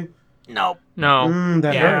or anything? Nope. No.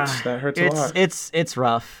 That hurts. That hurts a lot. It's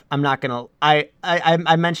rough. I'm not gonna.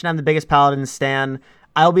 I mentioned I'm the biggest Paladin stan.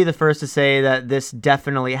 I'll be the first to say that this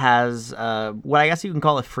definitely has what I guess you can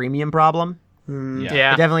call a freemium problem.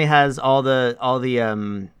 Yeah. It definitely has all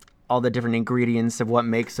the different ingredients of what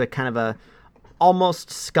makes a kind of a almost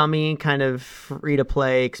scummy kind of free to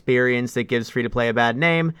play experience that gives free to play a bad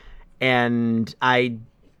name, and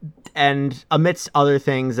amidst other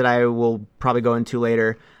things that I will probably go into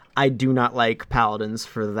later, I do not like Paladins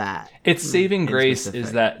for that. Its saving grace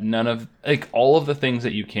is that none of all of the things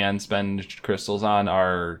that you can spend crystals on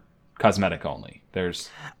are cosmetic only. There's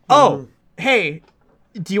Hey,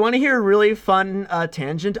 do you want to hear a really fun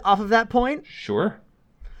tangent off of that point? Sure.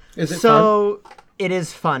 Is it fun? It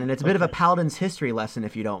is fun, and it's a bit of a Paladin's history lesson,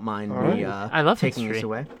 if you don't mind me I love taking history. this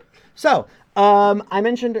away. So, I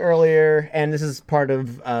mentioned earlier, and this is part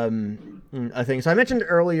of a thing. So I mentioned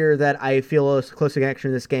earlier that I feel a close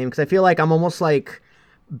connection to this game because I feel like I'm almost like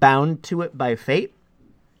bound to it by fate.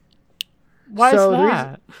 Why So is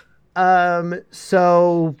that?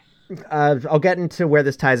 I'll get into where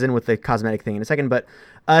this ties in with the cosmetic thing in a second, but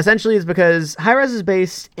essentially it's because Hi-Res is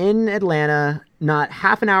based in Atlanta, not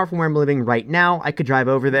half an hour from where I'm living right now. I could drive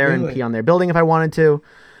over there and pee on their building if I wanted to.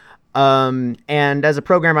 And as a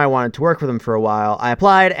programmer, I wanted to work with them for a while. I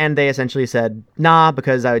applied, and they essentially said, nah,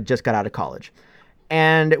 because I just got out of college.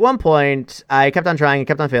 And at one point, I kept on trying and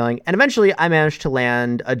kept on failing, and eventually I managed to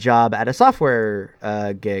land a job at a software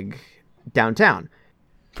gig downtown.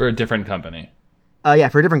 For a different company. Yeah,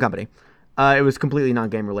 for a different company. It was completely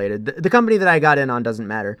non-game related. The company that I got in on doesn't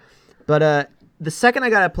matter. But the second I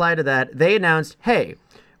got applied to that, they announced, hey,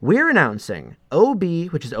 we're announcing OB,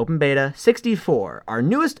 which is Open Beta 64, our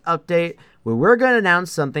newest update, where we're going to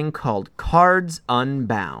announce something called Cards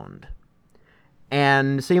Unbound.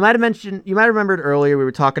 And so you might have remembered earlier we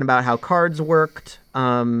were talking about how cards worked.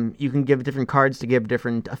 You can give different cards to give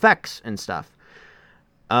different effects and stuff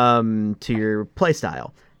to your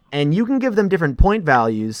playstyle. And you can give them different point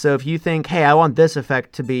values. So if you think, hey, I want this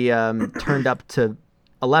effect to be turned up to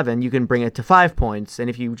 11, you can bring it to 5 points. And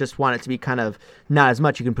if you just want it to be kind of not as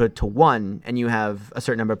much, you can put it to 1, and you have a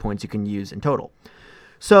certain number of points you can use in total.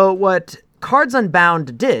 So what Cards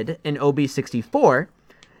Unbound did in OB64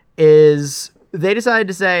 is they decided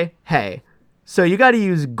to say, hey, so you got to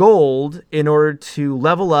use gold in order to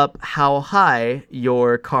level up how high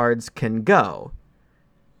your cards can go.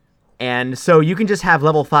 And so you can just have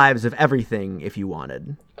level 5s of everything if you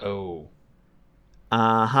wanted. Oh.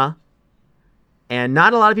 Uh-huh. And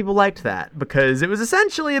not a lot of people liked that because it was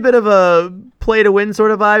essentially a bit of a play-to-win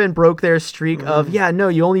sort of vibe and broke their streak of, you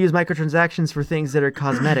only use microtransactions for things that are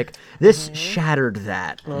cosmetic. This shattered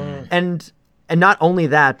that. And not only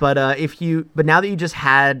that, but now that you just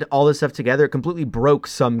had all this stuff together, it completely broke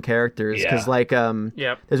some characters. Because,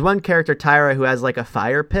 there's one character, Tyra, who has, like, a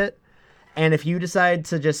fire pit. And if you decide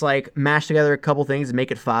to just, like, mash together a couple things and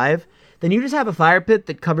make it 5... then you just have a fire pit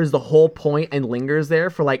that covers the whole point and lingers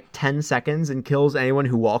there for like 10 seconds and kills anyone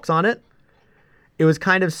who walks on it. It was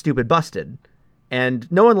kind of stupid busted. And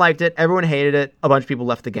no one liked it. Everyone hated it. A bunch of people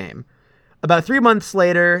left the game. About 3 months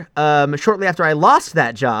later, shortly after I lost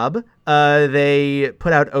that job, they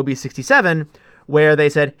put out OB67, where they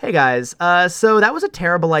said, hey guys, so that was a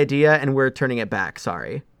terrible idea and we're turning it back.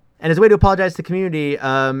 Sorry. And as a way to apologize to the community,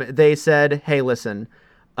 they said, hey, listen,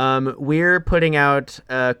 we're putting out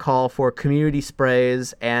a call for community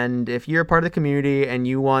sprays, and if you're a part of the community and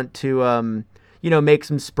you want to, make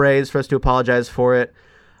some sprays for us to apologize for it,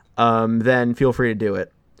 then feel free to do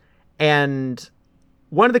it. And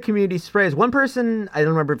one of the community sprays, one person, I don't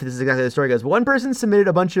remember if this is exactly how the story goes, but one person submitted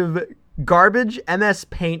a bunch of garbage MS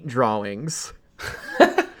Paint drawings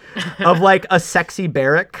of like a sexy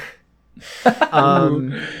barrack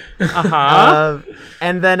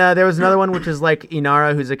And then there was another one which is like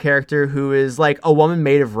Inara, who's a character who is like a woman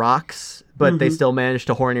made of rocks, but they still managed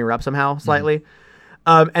to horny her up somehow slightly.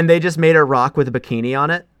 And they just made a rock with a bikini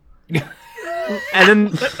on it.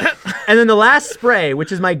 And then the last spray,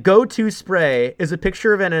 which is my go-to spray, is a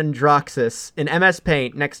picture of an Androxus in MS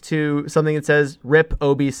Paint next to something that says "RIP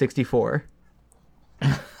OB64."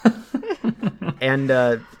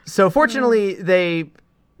 And so fortunately they've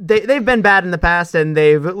been bad in the past and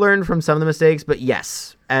they've learned from some of the mistakes, but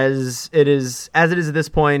yes, as it is at this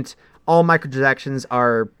point, all microtransactions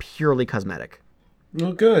are purely cosmetic.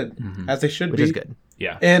 Well, good. As they should be. Which is good.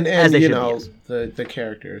 Yeah. And they you should know, be, the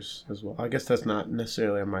characters as well. I guess that's not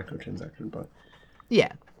necessarily a microtransaction, but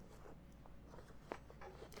yeah.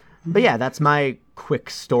 But yeah, that's my quick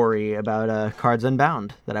story about Cards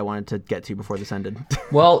Unbound that I wanted to get to before this ended.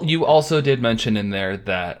 Well, you also did mention in there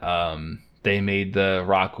that they made the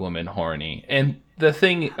rock woman horny. And the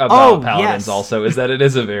thing about Paladins also is that it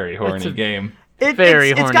is a very horny game.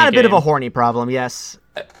 It's got a bit of a horny problem, yes.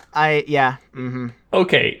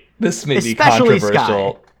 Okay, this may be Especially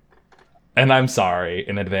controversial. Sky. And I'm sorry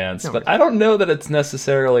in advance, but I don't know that it's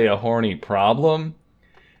necessarily a horny problem.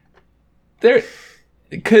 And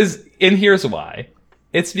here's why.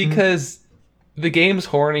 It's because the game's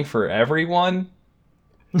horny for everyone.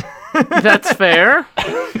 That's fair.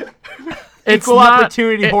 It's equal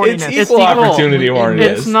opportunity horniness. It's equal opportunity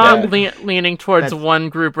horniness. It's not leaning towards one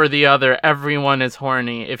group or the other. Everyone is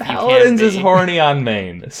horny if you can be. Paladins is horny on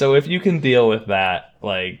main. So if you can deal with that,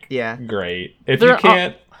 great. If you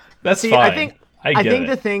can't, that's fine. I think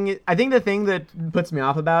the thing that puts me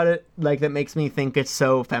off about it, that makes me think it's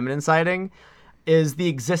so feminine-siding, is the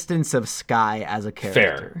existence of Sky as a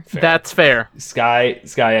character. Fair. That's fair. Sky,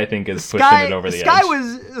 I think, is pushing it over the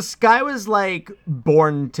edge. Sky was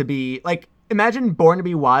born to be imagine Born to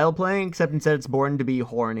be Wild playing, except instead it's born to be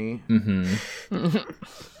horny.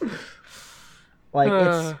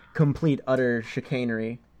 It's complete utter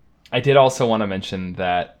chicanery. I did also want to mention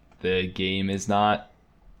that the game is not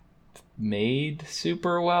made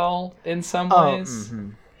super well in some ways.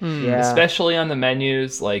 Yeah. Especially on the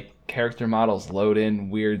menus, character models load in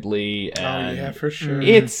weirdly, and for sure.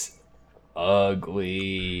 It's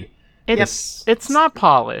ugly. It's not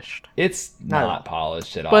polished. It's not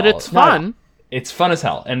polished at all. But it's fun. It's fun as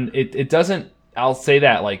hell, and it doesn't. I'll say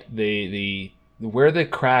that the where the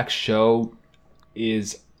cracks show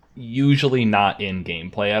is usually not in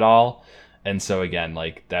gameplay at all, and so again,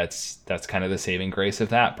 that's kind of the saving grace of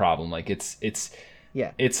that problem. It's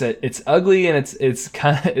ugly and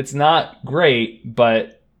it's not great,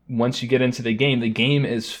 but once you get into the game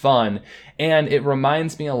is fun, and it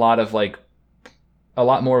reminds me a lot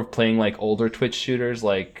more of playing older Twitch shooters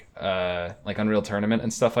like Unreal Tournament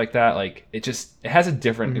and stuff like that. It has a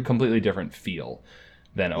different, a completely different feel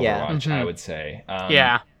than Overwatch, I would say.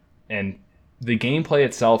 And the gameplay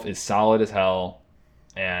itself is solid as hell,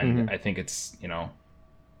 and I think it's,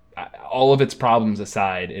 all of its problems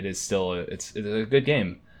aside, it is still it's a good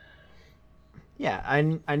game. Yeah,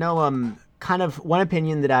 I know. Kind of one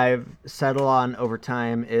opinion that I've settled on over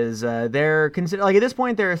time is they're consider at this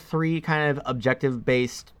point there are three kind of objective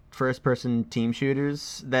based first person team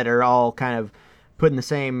shooters that are all kind of put in the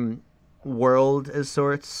same world as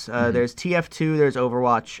sorts. There's TF2, there's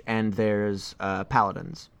Overwatch, and there's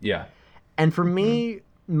Paladins. Yeah. And for me,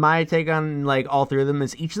 my take on all three of them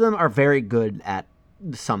is each of them are very good at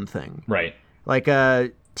something. Right.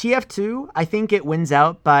 TF2, I think it wins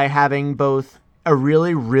out by having both a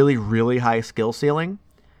really, really, really high skill ceiling,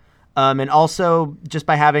 and also just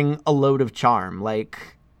by having a load of charm.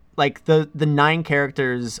 The 9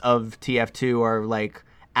 characters of TF2 are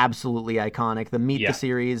absolutely iconic. The the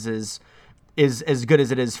series is as good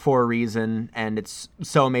as it is for a reason, and it's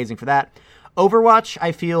so amazing for that. Overwatch,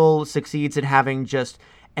 I feel, succeeds at having just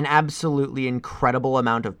an absolutely incredible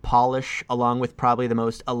amount of polish, along with probably the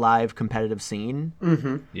most alive competitive scene.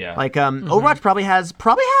 Yeah. Overwatch probably has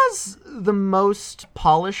the most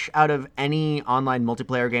polish out of any online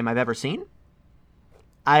multiplayer game I've ever seen.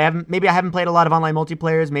 I haven't played a lot of online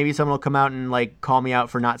multiplayers. Maybe someone will come out and call me out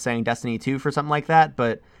for not saying Destiny 2 for something like that,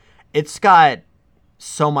 but it's got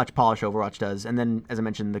so much polish Overwatch does. And then, as I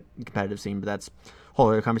mentioned, the competitive scene, but that's a whole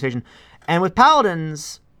other conversation. And with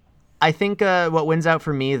Paladins, I think what wins out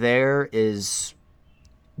for me there is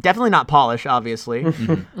definitely not polish, obviously.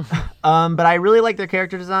 But I really like their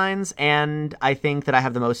character designs, and I think that I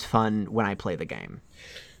have the most fun when I play the game.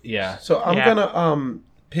 Yeah. So I'm gonna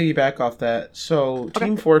piggyback off that. So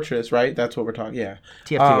Team Fortress, right? That's what we're talking. Yeah.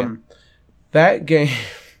 TF2. That game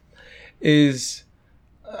is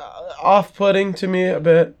off-putting to me a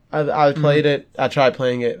bit. I played it. I tried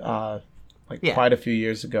playing it quite a few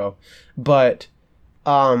years ago, but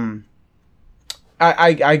I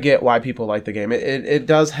get why people like the game. It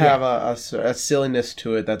does have a silliness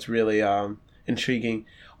to it that's really intriguing.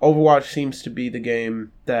 Overwatch seems to be the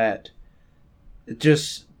game that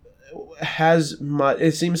just has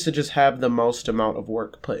it seems to just have the most amount of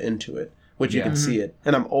work put into it, which you can see it,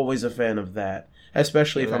 and I'm always a fan of that,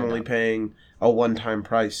 especially if I'm only paying a one-time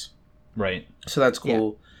price. Right. So that's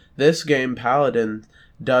cool. Yeah. This game, Paladin,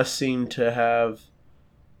 does seem to have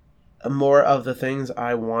more of the things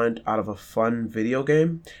I want out of a fun video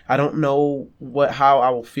game. I don't know how I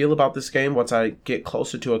will feel about this game once I get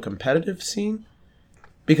closer to a competitive scene,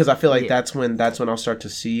 because I feel like that's when I'll start to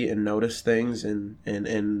see and notice things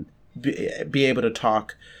and be able to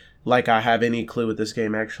talk like I have any clue what this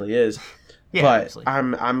game actually is. Yeah, but obviously.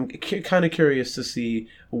 I'm kind of curious to see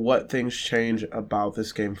what things change about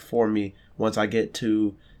this game for me once I get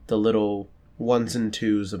to the little ones and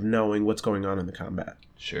twos of knowing what's going on in the combat.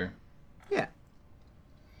 Sure.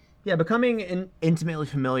 Yeah, becoming intimately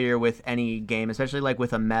familiar with any game, especially like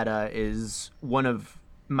with a meta, is one of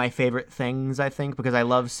my favorite things, I think, because I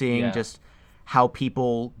love seeing just how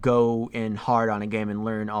people go in hard on a game and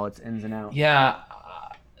learn all its ins and outs. Yeah.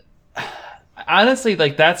 Honestly,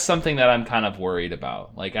 like, that's something that I'm kind of worried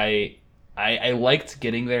about. Like, I liked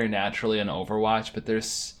getting there naturally in Overwatch, but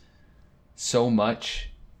there's so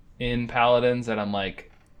much in Paladins that I'm like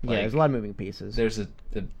there's a lot of moving pieces. There's the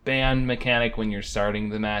ban mechanic when you're starting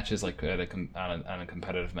the matches, like on a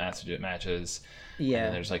competitive matches. Yeah.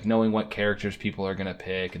 And there's like knowing what characters people are gonna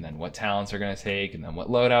pick, and then what talents are gonna take, and then what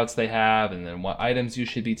loadouts they have, and then what items you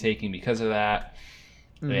should be taking because of that,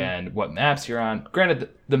 and what maps you're on. Granted,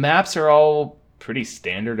 the maps are all pretty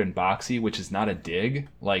standard and boxy, which is not a dig.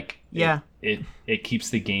 Like, it keeps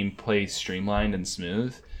the gameplay streamlined and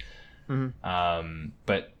smooth.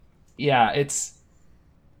 But yeah,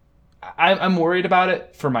 I'm worried about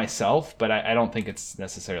it for myself, but I don't think it's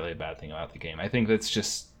necessarily a bad thing about the game. I think that's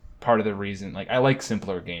just part of the reason. Like, I like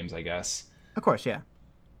simpler games, I guess. Of course, yeah.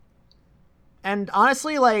 And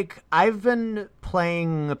honestly, like, I've been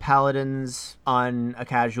playing the Paladins on a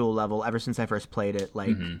casual level ever since I first played it,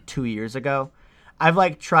 like, 2 years ago. I've,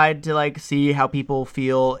 like, tried to, like, see how people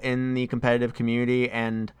feel in the competitive community,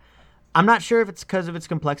 and I'm not sure if it's because of its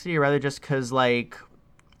complexity or rather just because, like,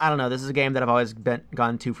 I don't know, this is a game that I've always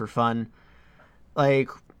gone to for fun.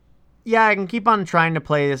 Like, yeah, I can keep on trying to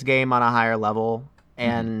play this game on a higher level,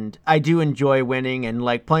 and I do enjoy winning, and,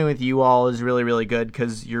 like, playing with you all is really, really good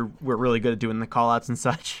because we're really good at doing the call-outs and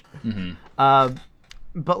such.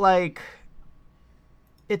 But, like,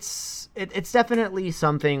 it's definitely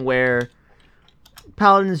something where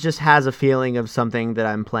Paladins just has a feeling of something that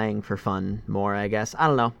I'm playing for fun more, I guess. I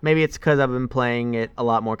don't know. Maybe it's because I've been playing it a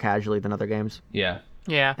lot more casually than other games. Yeah.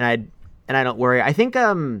 Yeah. And I don't worry. I think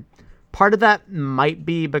part of that might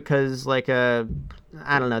be because, like, I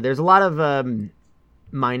don't know. There's a lot of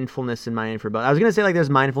mindfulness in my info. But I was gonna say, like, there's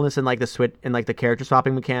mindfulness in, like, the switch and, like, the character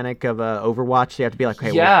swapping mechanic of Overwatch. So you have to be like,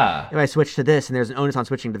 okay, well, if I switch to this, and there's an onus on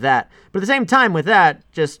switching to that. But at the same time, with that,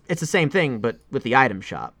 just it's the same thing, but with the item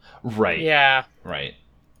shop. Right. Yeah. Right.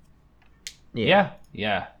 Yeah.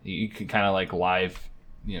 You can kind of, like, live,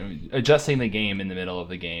 adjusting the game in the middle of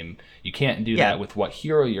the game. You can't do that with what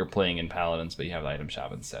hero you're playing in Paladins, but you have the item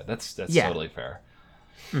shop instead. That's totally fair.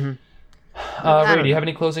 Ray, do you have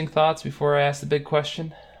any closing thoughts before I ask the big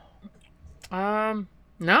question? No,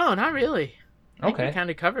 not really. Okay. We kind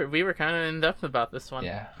of covered. We were kind of in depth about this one.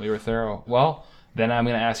 Yeah, we were thorough. Well, then I'm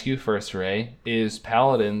going to ask you first, Ray. Is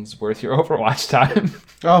Paladins worth your Overwatch time?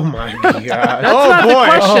 Oh my god! That's not the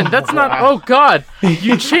question. That's not. Oh god!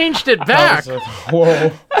 You changed it back.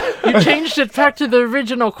 Whoa! You changed it back to the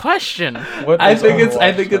original question. I think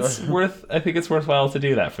it's worthwhile to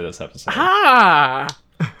do that for this episode.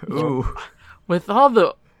 Ooh. With all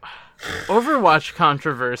the Overwatch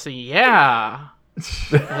controversy, yeah,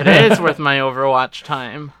 it is worth my Overwatch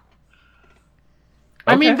time.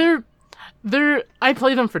 I mean, I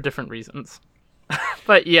play them for different reasons.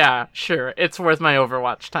 But yeah, sure, it's worth my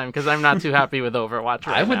Overwatch time because I'm not too happy with Overwatch right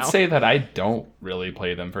now. I would say that I don't really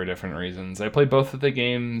play them for different reasons. I play both of the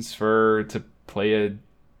games to play a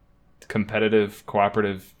competitive,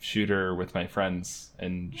 cooperative shooter with my friends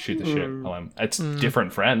and shoot the shit. It's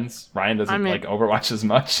different friends. Ryan doesn't like Overwatch as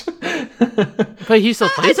much. But he still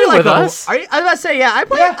plays it with us. I was about to say, yeah, I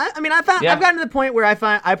play. Yeah. I've gotten to the point where I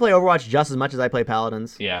play Overwatch just as much as I play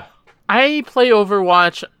Paladins. Yeah. I play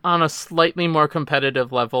Overwatch on a slightly more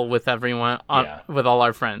competitive level with everyone, with all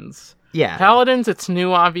our friends. Yeah. Paladins, it's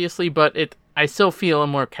new, obviously, but I still feel a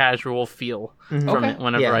more casual feel from it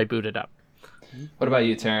whenever I boot it up. What about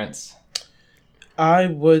you, Terrence? I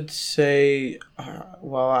would say,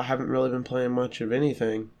 well, I haven't really been playing much of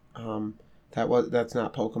anything. That's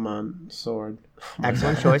not Pokemon Sword.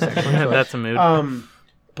 Excellent choice. Excellent choice. That's a mood.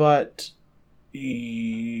 But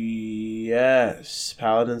yes,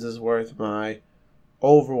 Paladins is worth my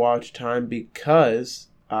Overwatch time because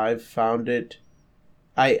I've found it.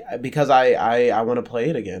 I want to play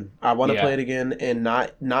it again. I want to play it again, and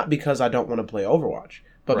not because I don't want to play Overwatch,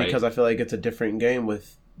 but because I feel like it's a different game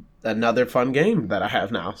with another fun game that I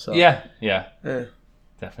have now. So yeah,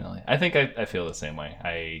 definitely. I think I feel the same way.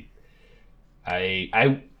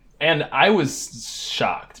 I was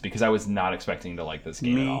shocked because I was not expecting to like this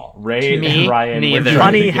game at all. Ray and Ryan. Neither.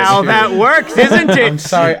 Funny how that works, isn't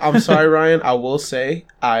it? I'm sorry, Ryan. I will say,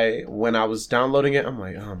 when I was downloading it, I'm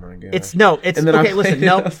like, oh my god. It's okay. Listen,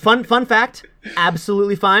 no fun fact.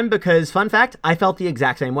 Absolutely fine because fun fact, I felt the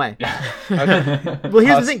exact same way. Okay. Well,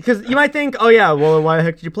 here's the thing, because you might think, oh yeah, well, why the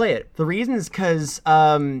heck did you play it? The reason is because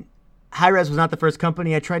Hi-Rez was not the first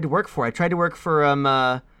company I tried to work for. I tried to work for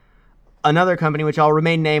another company, which I'll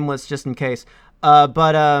remain nameless just in case.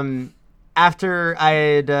 But after I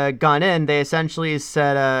had gone in, they essentially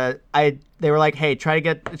said they were like, hey, try to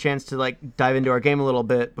get a chance to like dive into our game a little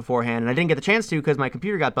bit beforehand. And I didn't get the chance to because my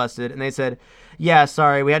computer got busted. And they said, yeah,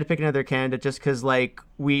 sorry, we had to pick another candidate just because like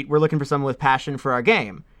we're looking for someone with passion for our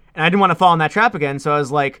game. And I didn't want to fall in that trap again. So I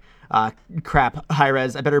was like, crap,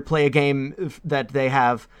 Hi-Rez, I better play a game that they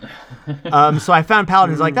have. So I found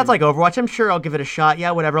Paladins, like, that's like Overwatch. I'm sure I'll give it a shot. Yeah,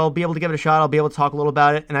 whatever. I'll be able to give it a shot. I'll be able to talk a little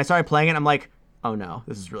about it. And I started playing it, and I'm like, oh no,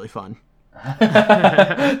 this is really fun.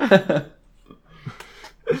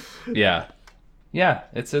 Yeah,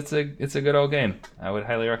 it's a good old game. I would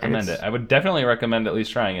highly recommend it. I would definitely recommend at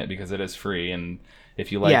least trying it because it is free, and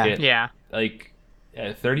if you like it, like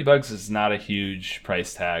 $30 is not a huge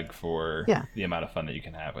price tag for the amount of fun that you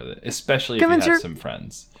can have with it, especially if you have some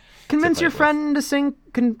friends. Convince your friend to sing.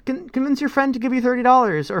 Convince your friend to give you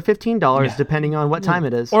 $30 or $15, depending on what time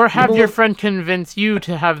it is. Or have your friend convince you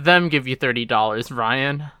to have them give you $30,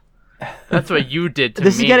 Ryan. That's what you did to me.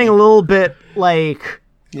 This is getting a little bit like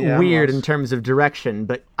weird in terms of direction,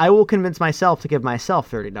 but I will convince myself to give myself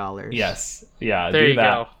 $30. Yes. Yeah, there do you that.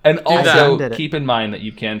 go. And Do also that. keep in mind that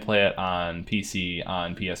you can play it on PC,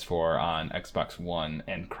 on PS4, on Xbox One,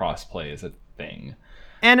 and crossplay is a thing.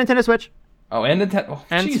 And Nintendo Switch. Oh, and Nintendo. Oh,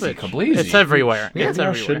 And geezy, Switch. Kableezy. It's everywhere. Yeah, it's I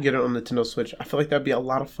everywhere. should get it on Nintendo Switch. I feel like that'd be a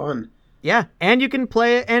lot of fun. Yeah, and you can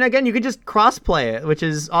play it, and again, you could just cross-play it, which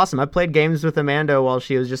is awesome. I played games with Amanda while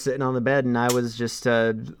she was just sitting on the bed, and I was just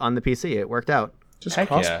on the PC. It worked out. Just Heck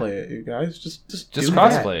crossplay it, you guys. Just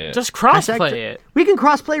crossplay it. Just crossplay it. We can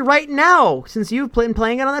crossplay right now, since you've been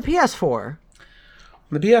playing it on the PS4.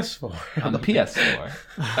 On the PS4. On the PS4.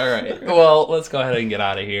 All right. Well, let's go ahead and get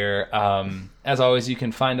out of here. As always, you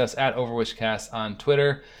can find us at OverWhichCast on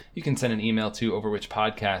Twitter. You can send an email to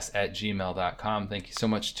overwhichpodcast@gmail.com. Thank you so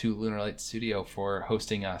much to Lunar Light Studio for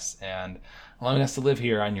hosting us and allowing us to live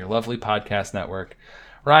here on your lovely podcast network.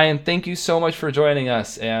 Ryan, thank you so much for joining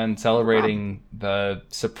us and celebrating the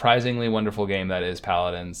surprisingly wonderful game that is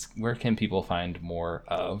Paladins. Where can people find more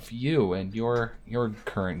of you and your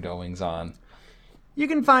current goings-on? You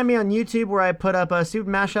can find me on YouTube, where I put up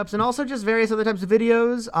stupid mashups and also just various other types of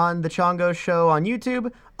videos on the Chongo Show on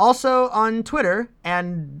YouTube. Also on Twitter,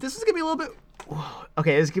 and this is going to be a little bit...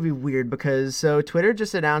 Okay, this is going to be weird because Twitter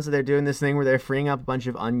just announced that they're doing this thing where they're freeing up a bunch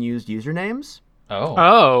of unused usernames.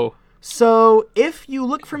 Oh. So if you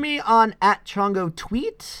look for me on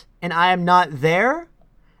 @ChongoTweet and I am not there,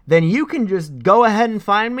 then you can just go ahead and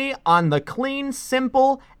find me on the clean,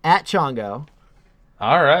 simple @Chongo.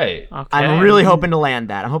 All right. Okay. I'm really hoping to land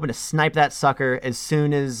that. I'm hoping to snipe that sucker as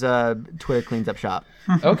soon as Twitter cleans up shop.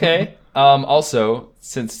 Okay. Also,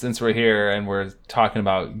 since we're here and we're talking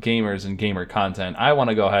about gamers and gamer content, I want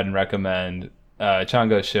to go ahead and recommend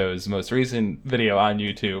Chongo Show's most recent video on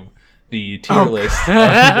YouTube, the tier list.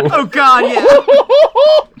 Oh God, yeah.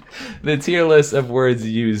 The tier list of words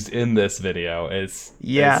used in this video. It's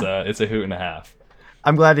a hoot and a half.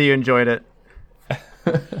 I'm glad that you enjoyed it.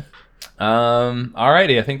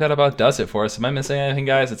 Alrighty, I think that about does it for us. Am I missing anything,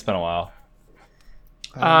 guys? It's been a while.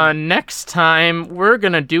 Next time we're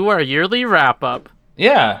gonna do our yearly wrap up.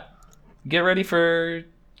 Yeah, get ready for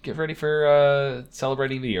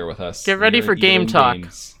celebrating the year with us. Get ready for game talk.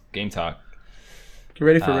 Game talk. Get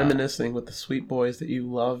ready for reminiscing with the sweet boys that you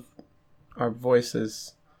love. Our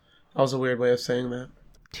voices. That was a weird way of saying that.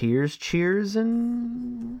 Tears, cheers,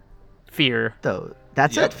 and Fear. though.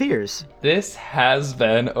 That's it. Fears. This has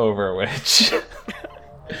been OverWhich.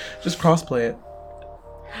 Just crossplay it.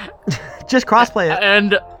 Just crossplay it.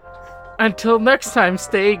 And until next time,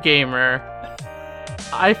 stay gamer.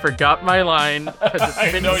 I forgot my line because it's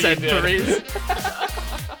I been know you did. centuries.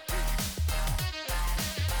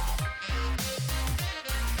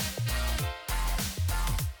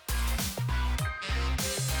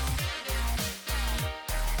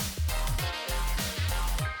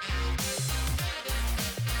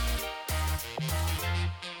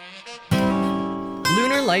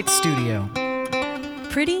 Lunar Light Studio.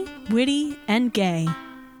 Pretty, witty, and gay.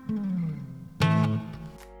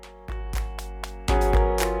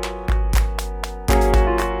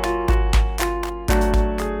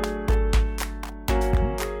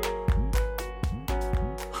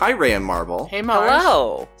 Hi, Ray and Marble. Hey, Mars.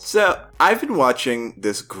 Hello. So, I've been watching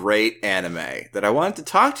this great anime that I wanted to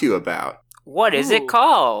talk to you about. What is it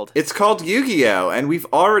called? It's called Yu-Gi-Oh! And we've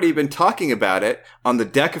already been talking about it on the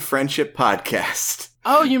Deck of Friendship podcast.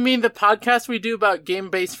 Oh, you mean the podcast we do about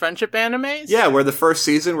game-based friendship animes? Yeah, where the first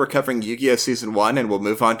season we're covering Yu-Gi-Oh! Season 1, and we'll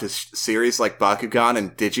move on to series like Bakugan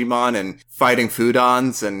and Digimon and Fighting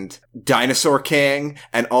Foodons and Dinosaur King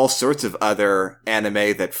and all sorts of other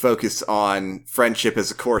anime that focus on friendship as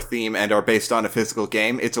a core theme and are based on a physical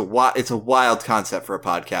game. It's a wild concept for a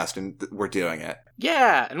podcast, and we're doing it.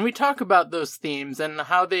 Yeah, and we talk about those themes and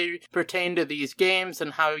how they pertain to these games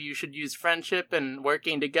and how you should use friendship and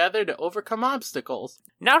working together to overcome obstacles.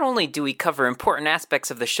 Not only do we cover important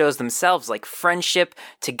aspects of the shows themselves like friendship,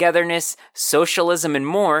 togetherness, socialism, and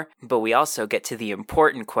more, but we also get to the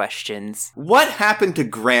important questions. What happened to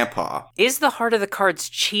Grandpa? Is the heart of the cards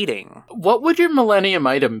cheating? What would your Millennium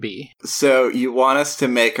item be? So, you want us to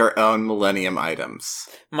make our own Millennium items.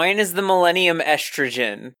 Mine is the Millennium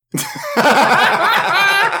Estrogen.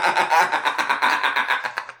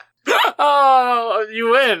 Oh,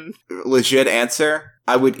 you win. Legit answer?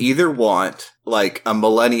 I would either want, like, a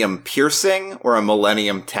Millennium piercing or a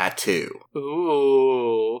Millennium tattoo.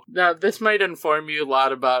 Ooh. Now, this might inform you a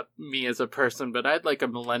lot about me as a person, but I'd like a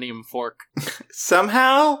Millennium fork.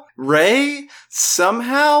 Somehow, Ray,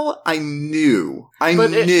 I knew. I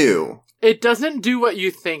knew. It doesn't do what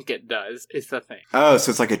you think it does, is the thing. Oh,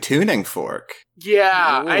 so it's like a tuning fork.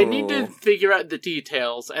 Yeah, Ooh. I need to figure out the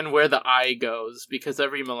details and where the eye goes, because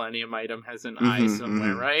every Millennium item has an eye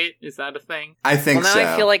somewhere, right? Is that a thing? I think Well, so.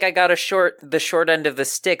 now I feel like I got the short end of the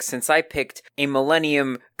stick since I picked a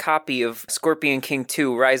Millennium copy of Scorpion King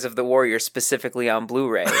 2 Rise of the Warrior specifically on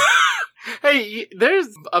Blu-ray. Hey, there's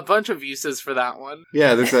a bunch of uses for that one.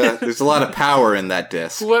 Yeah, there's a lot of power in that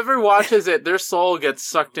disc. Whoever watches it, their soul gets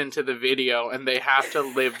sucked into the video, and they have to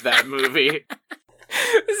live that movie.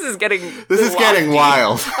 This is getting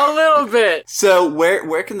wild. A little bit. So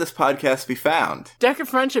where can this podcast be found? Deck of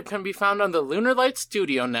Friendship can be found on the Lunar Light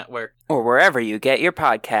Studio Network. Or wherever you get your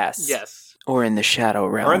podcasts. Yes. Or in the Shadow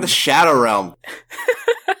Realm. Or in the Shadow Realm.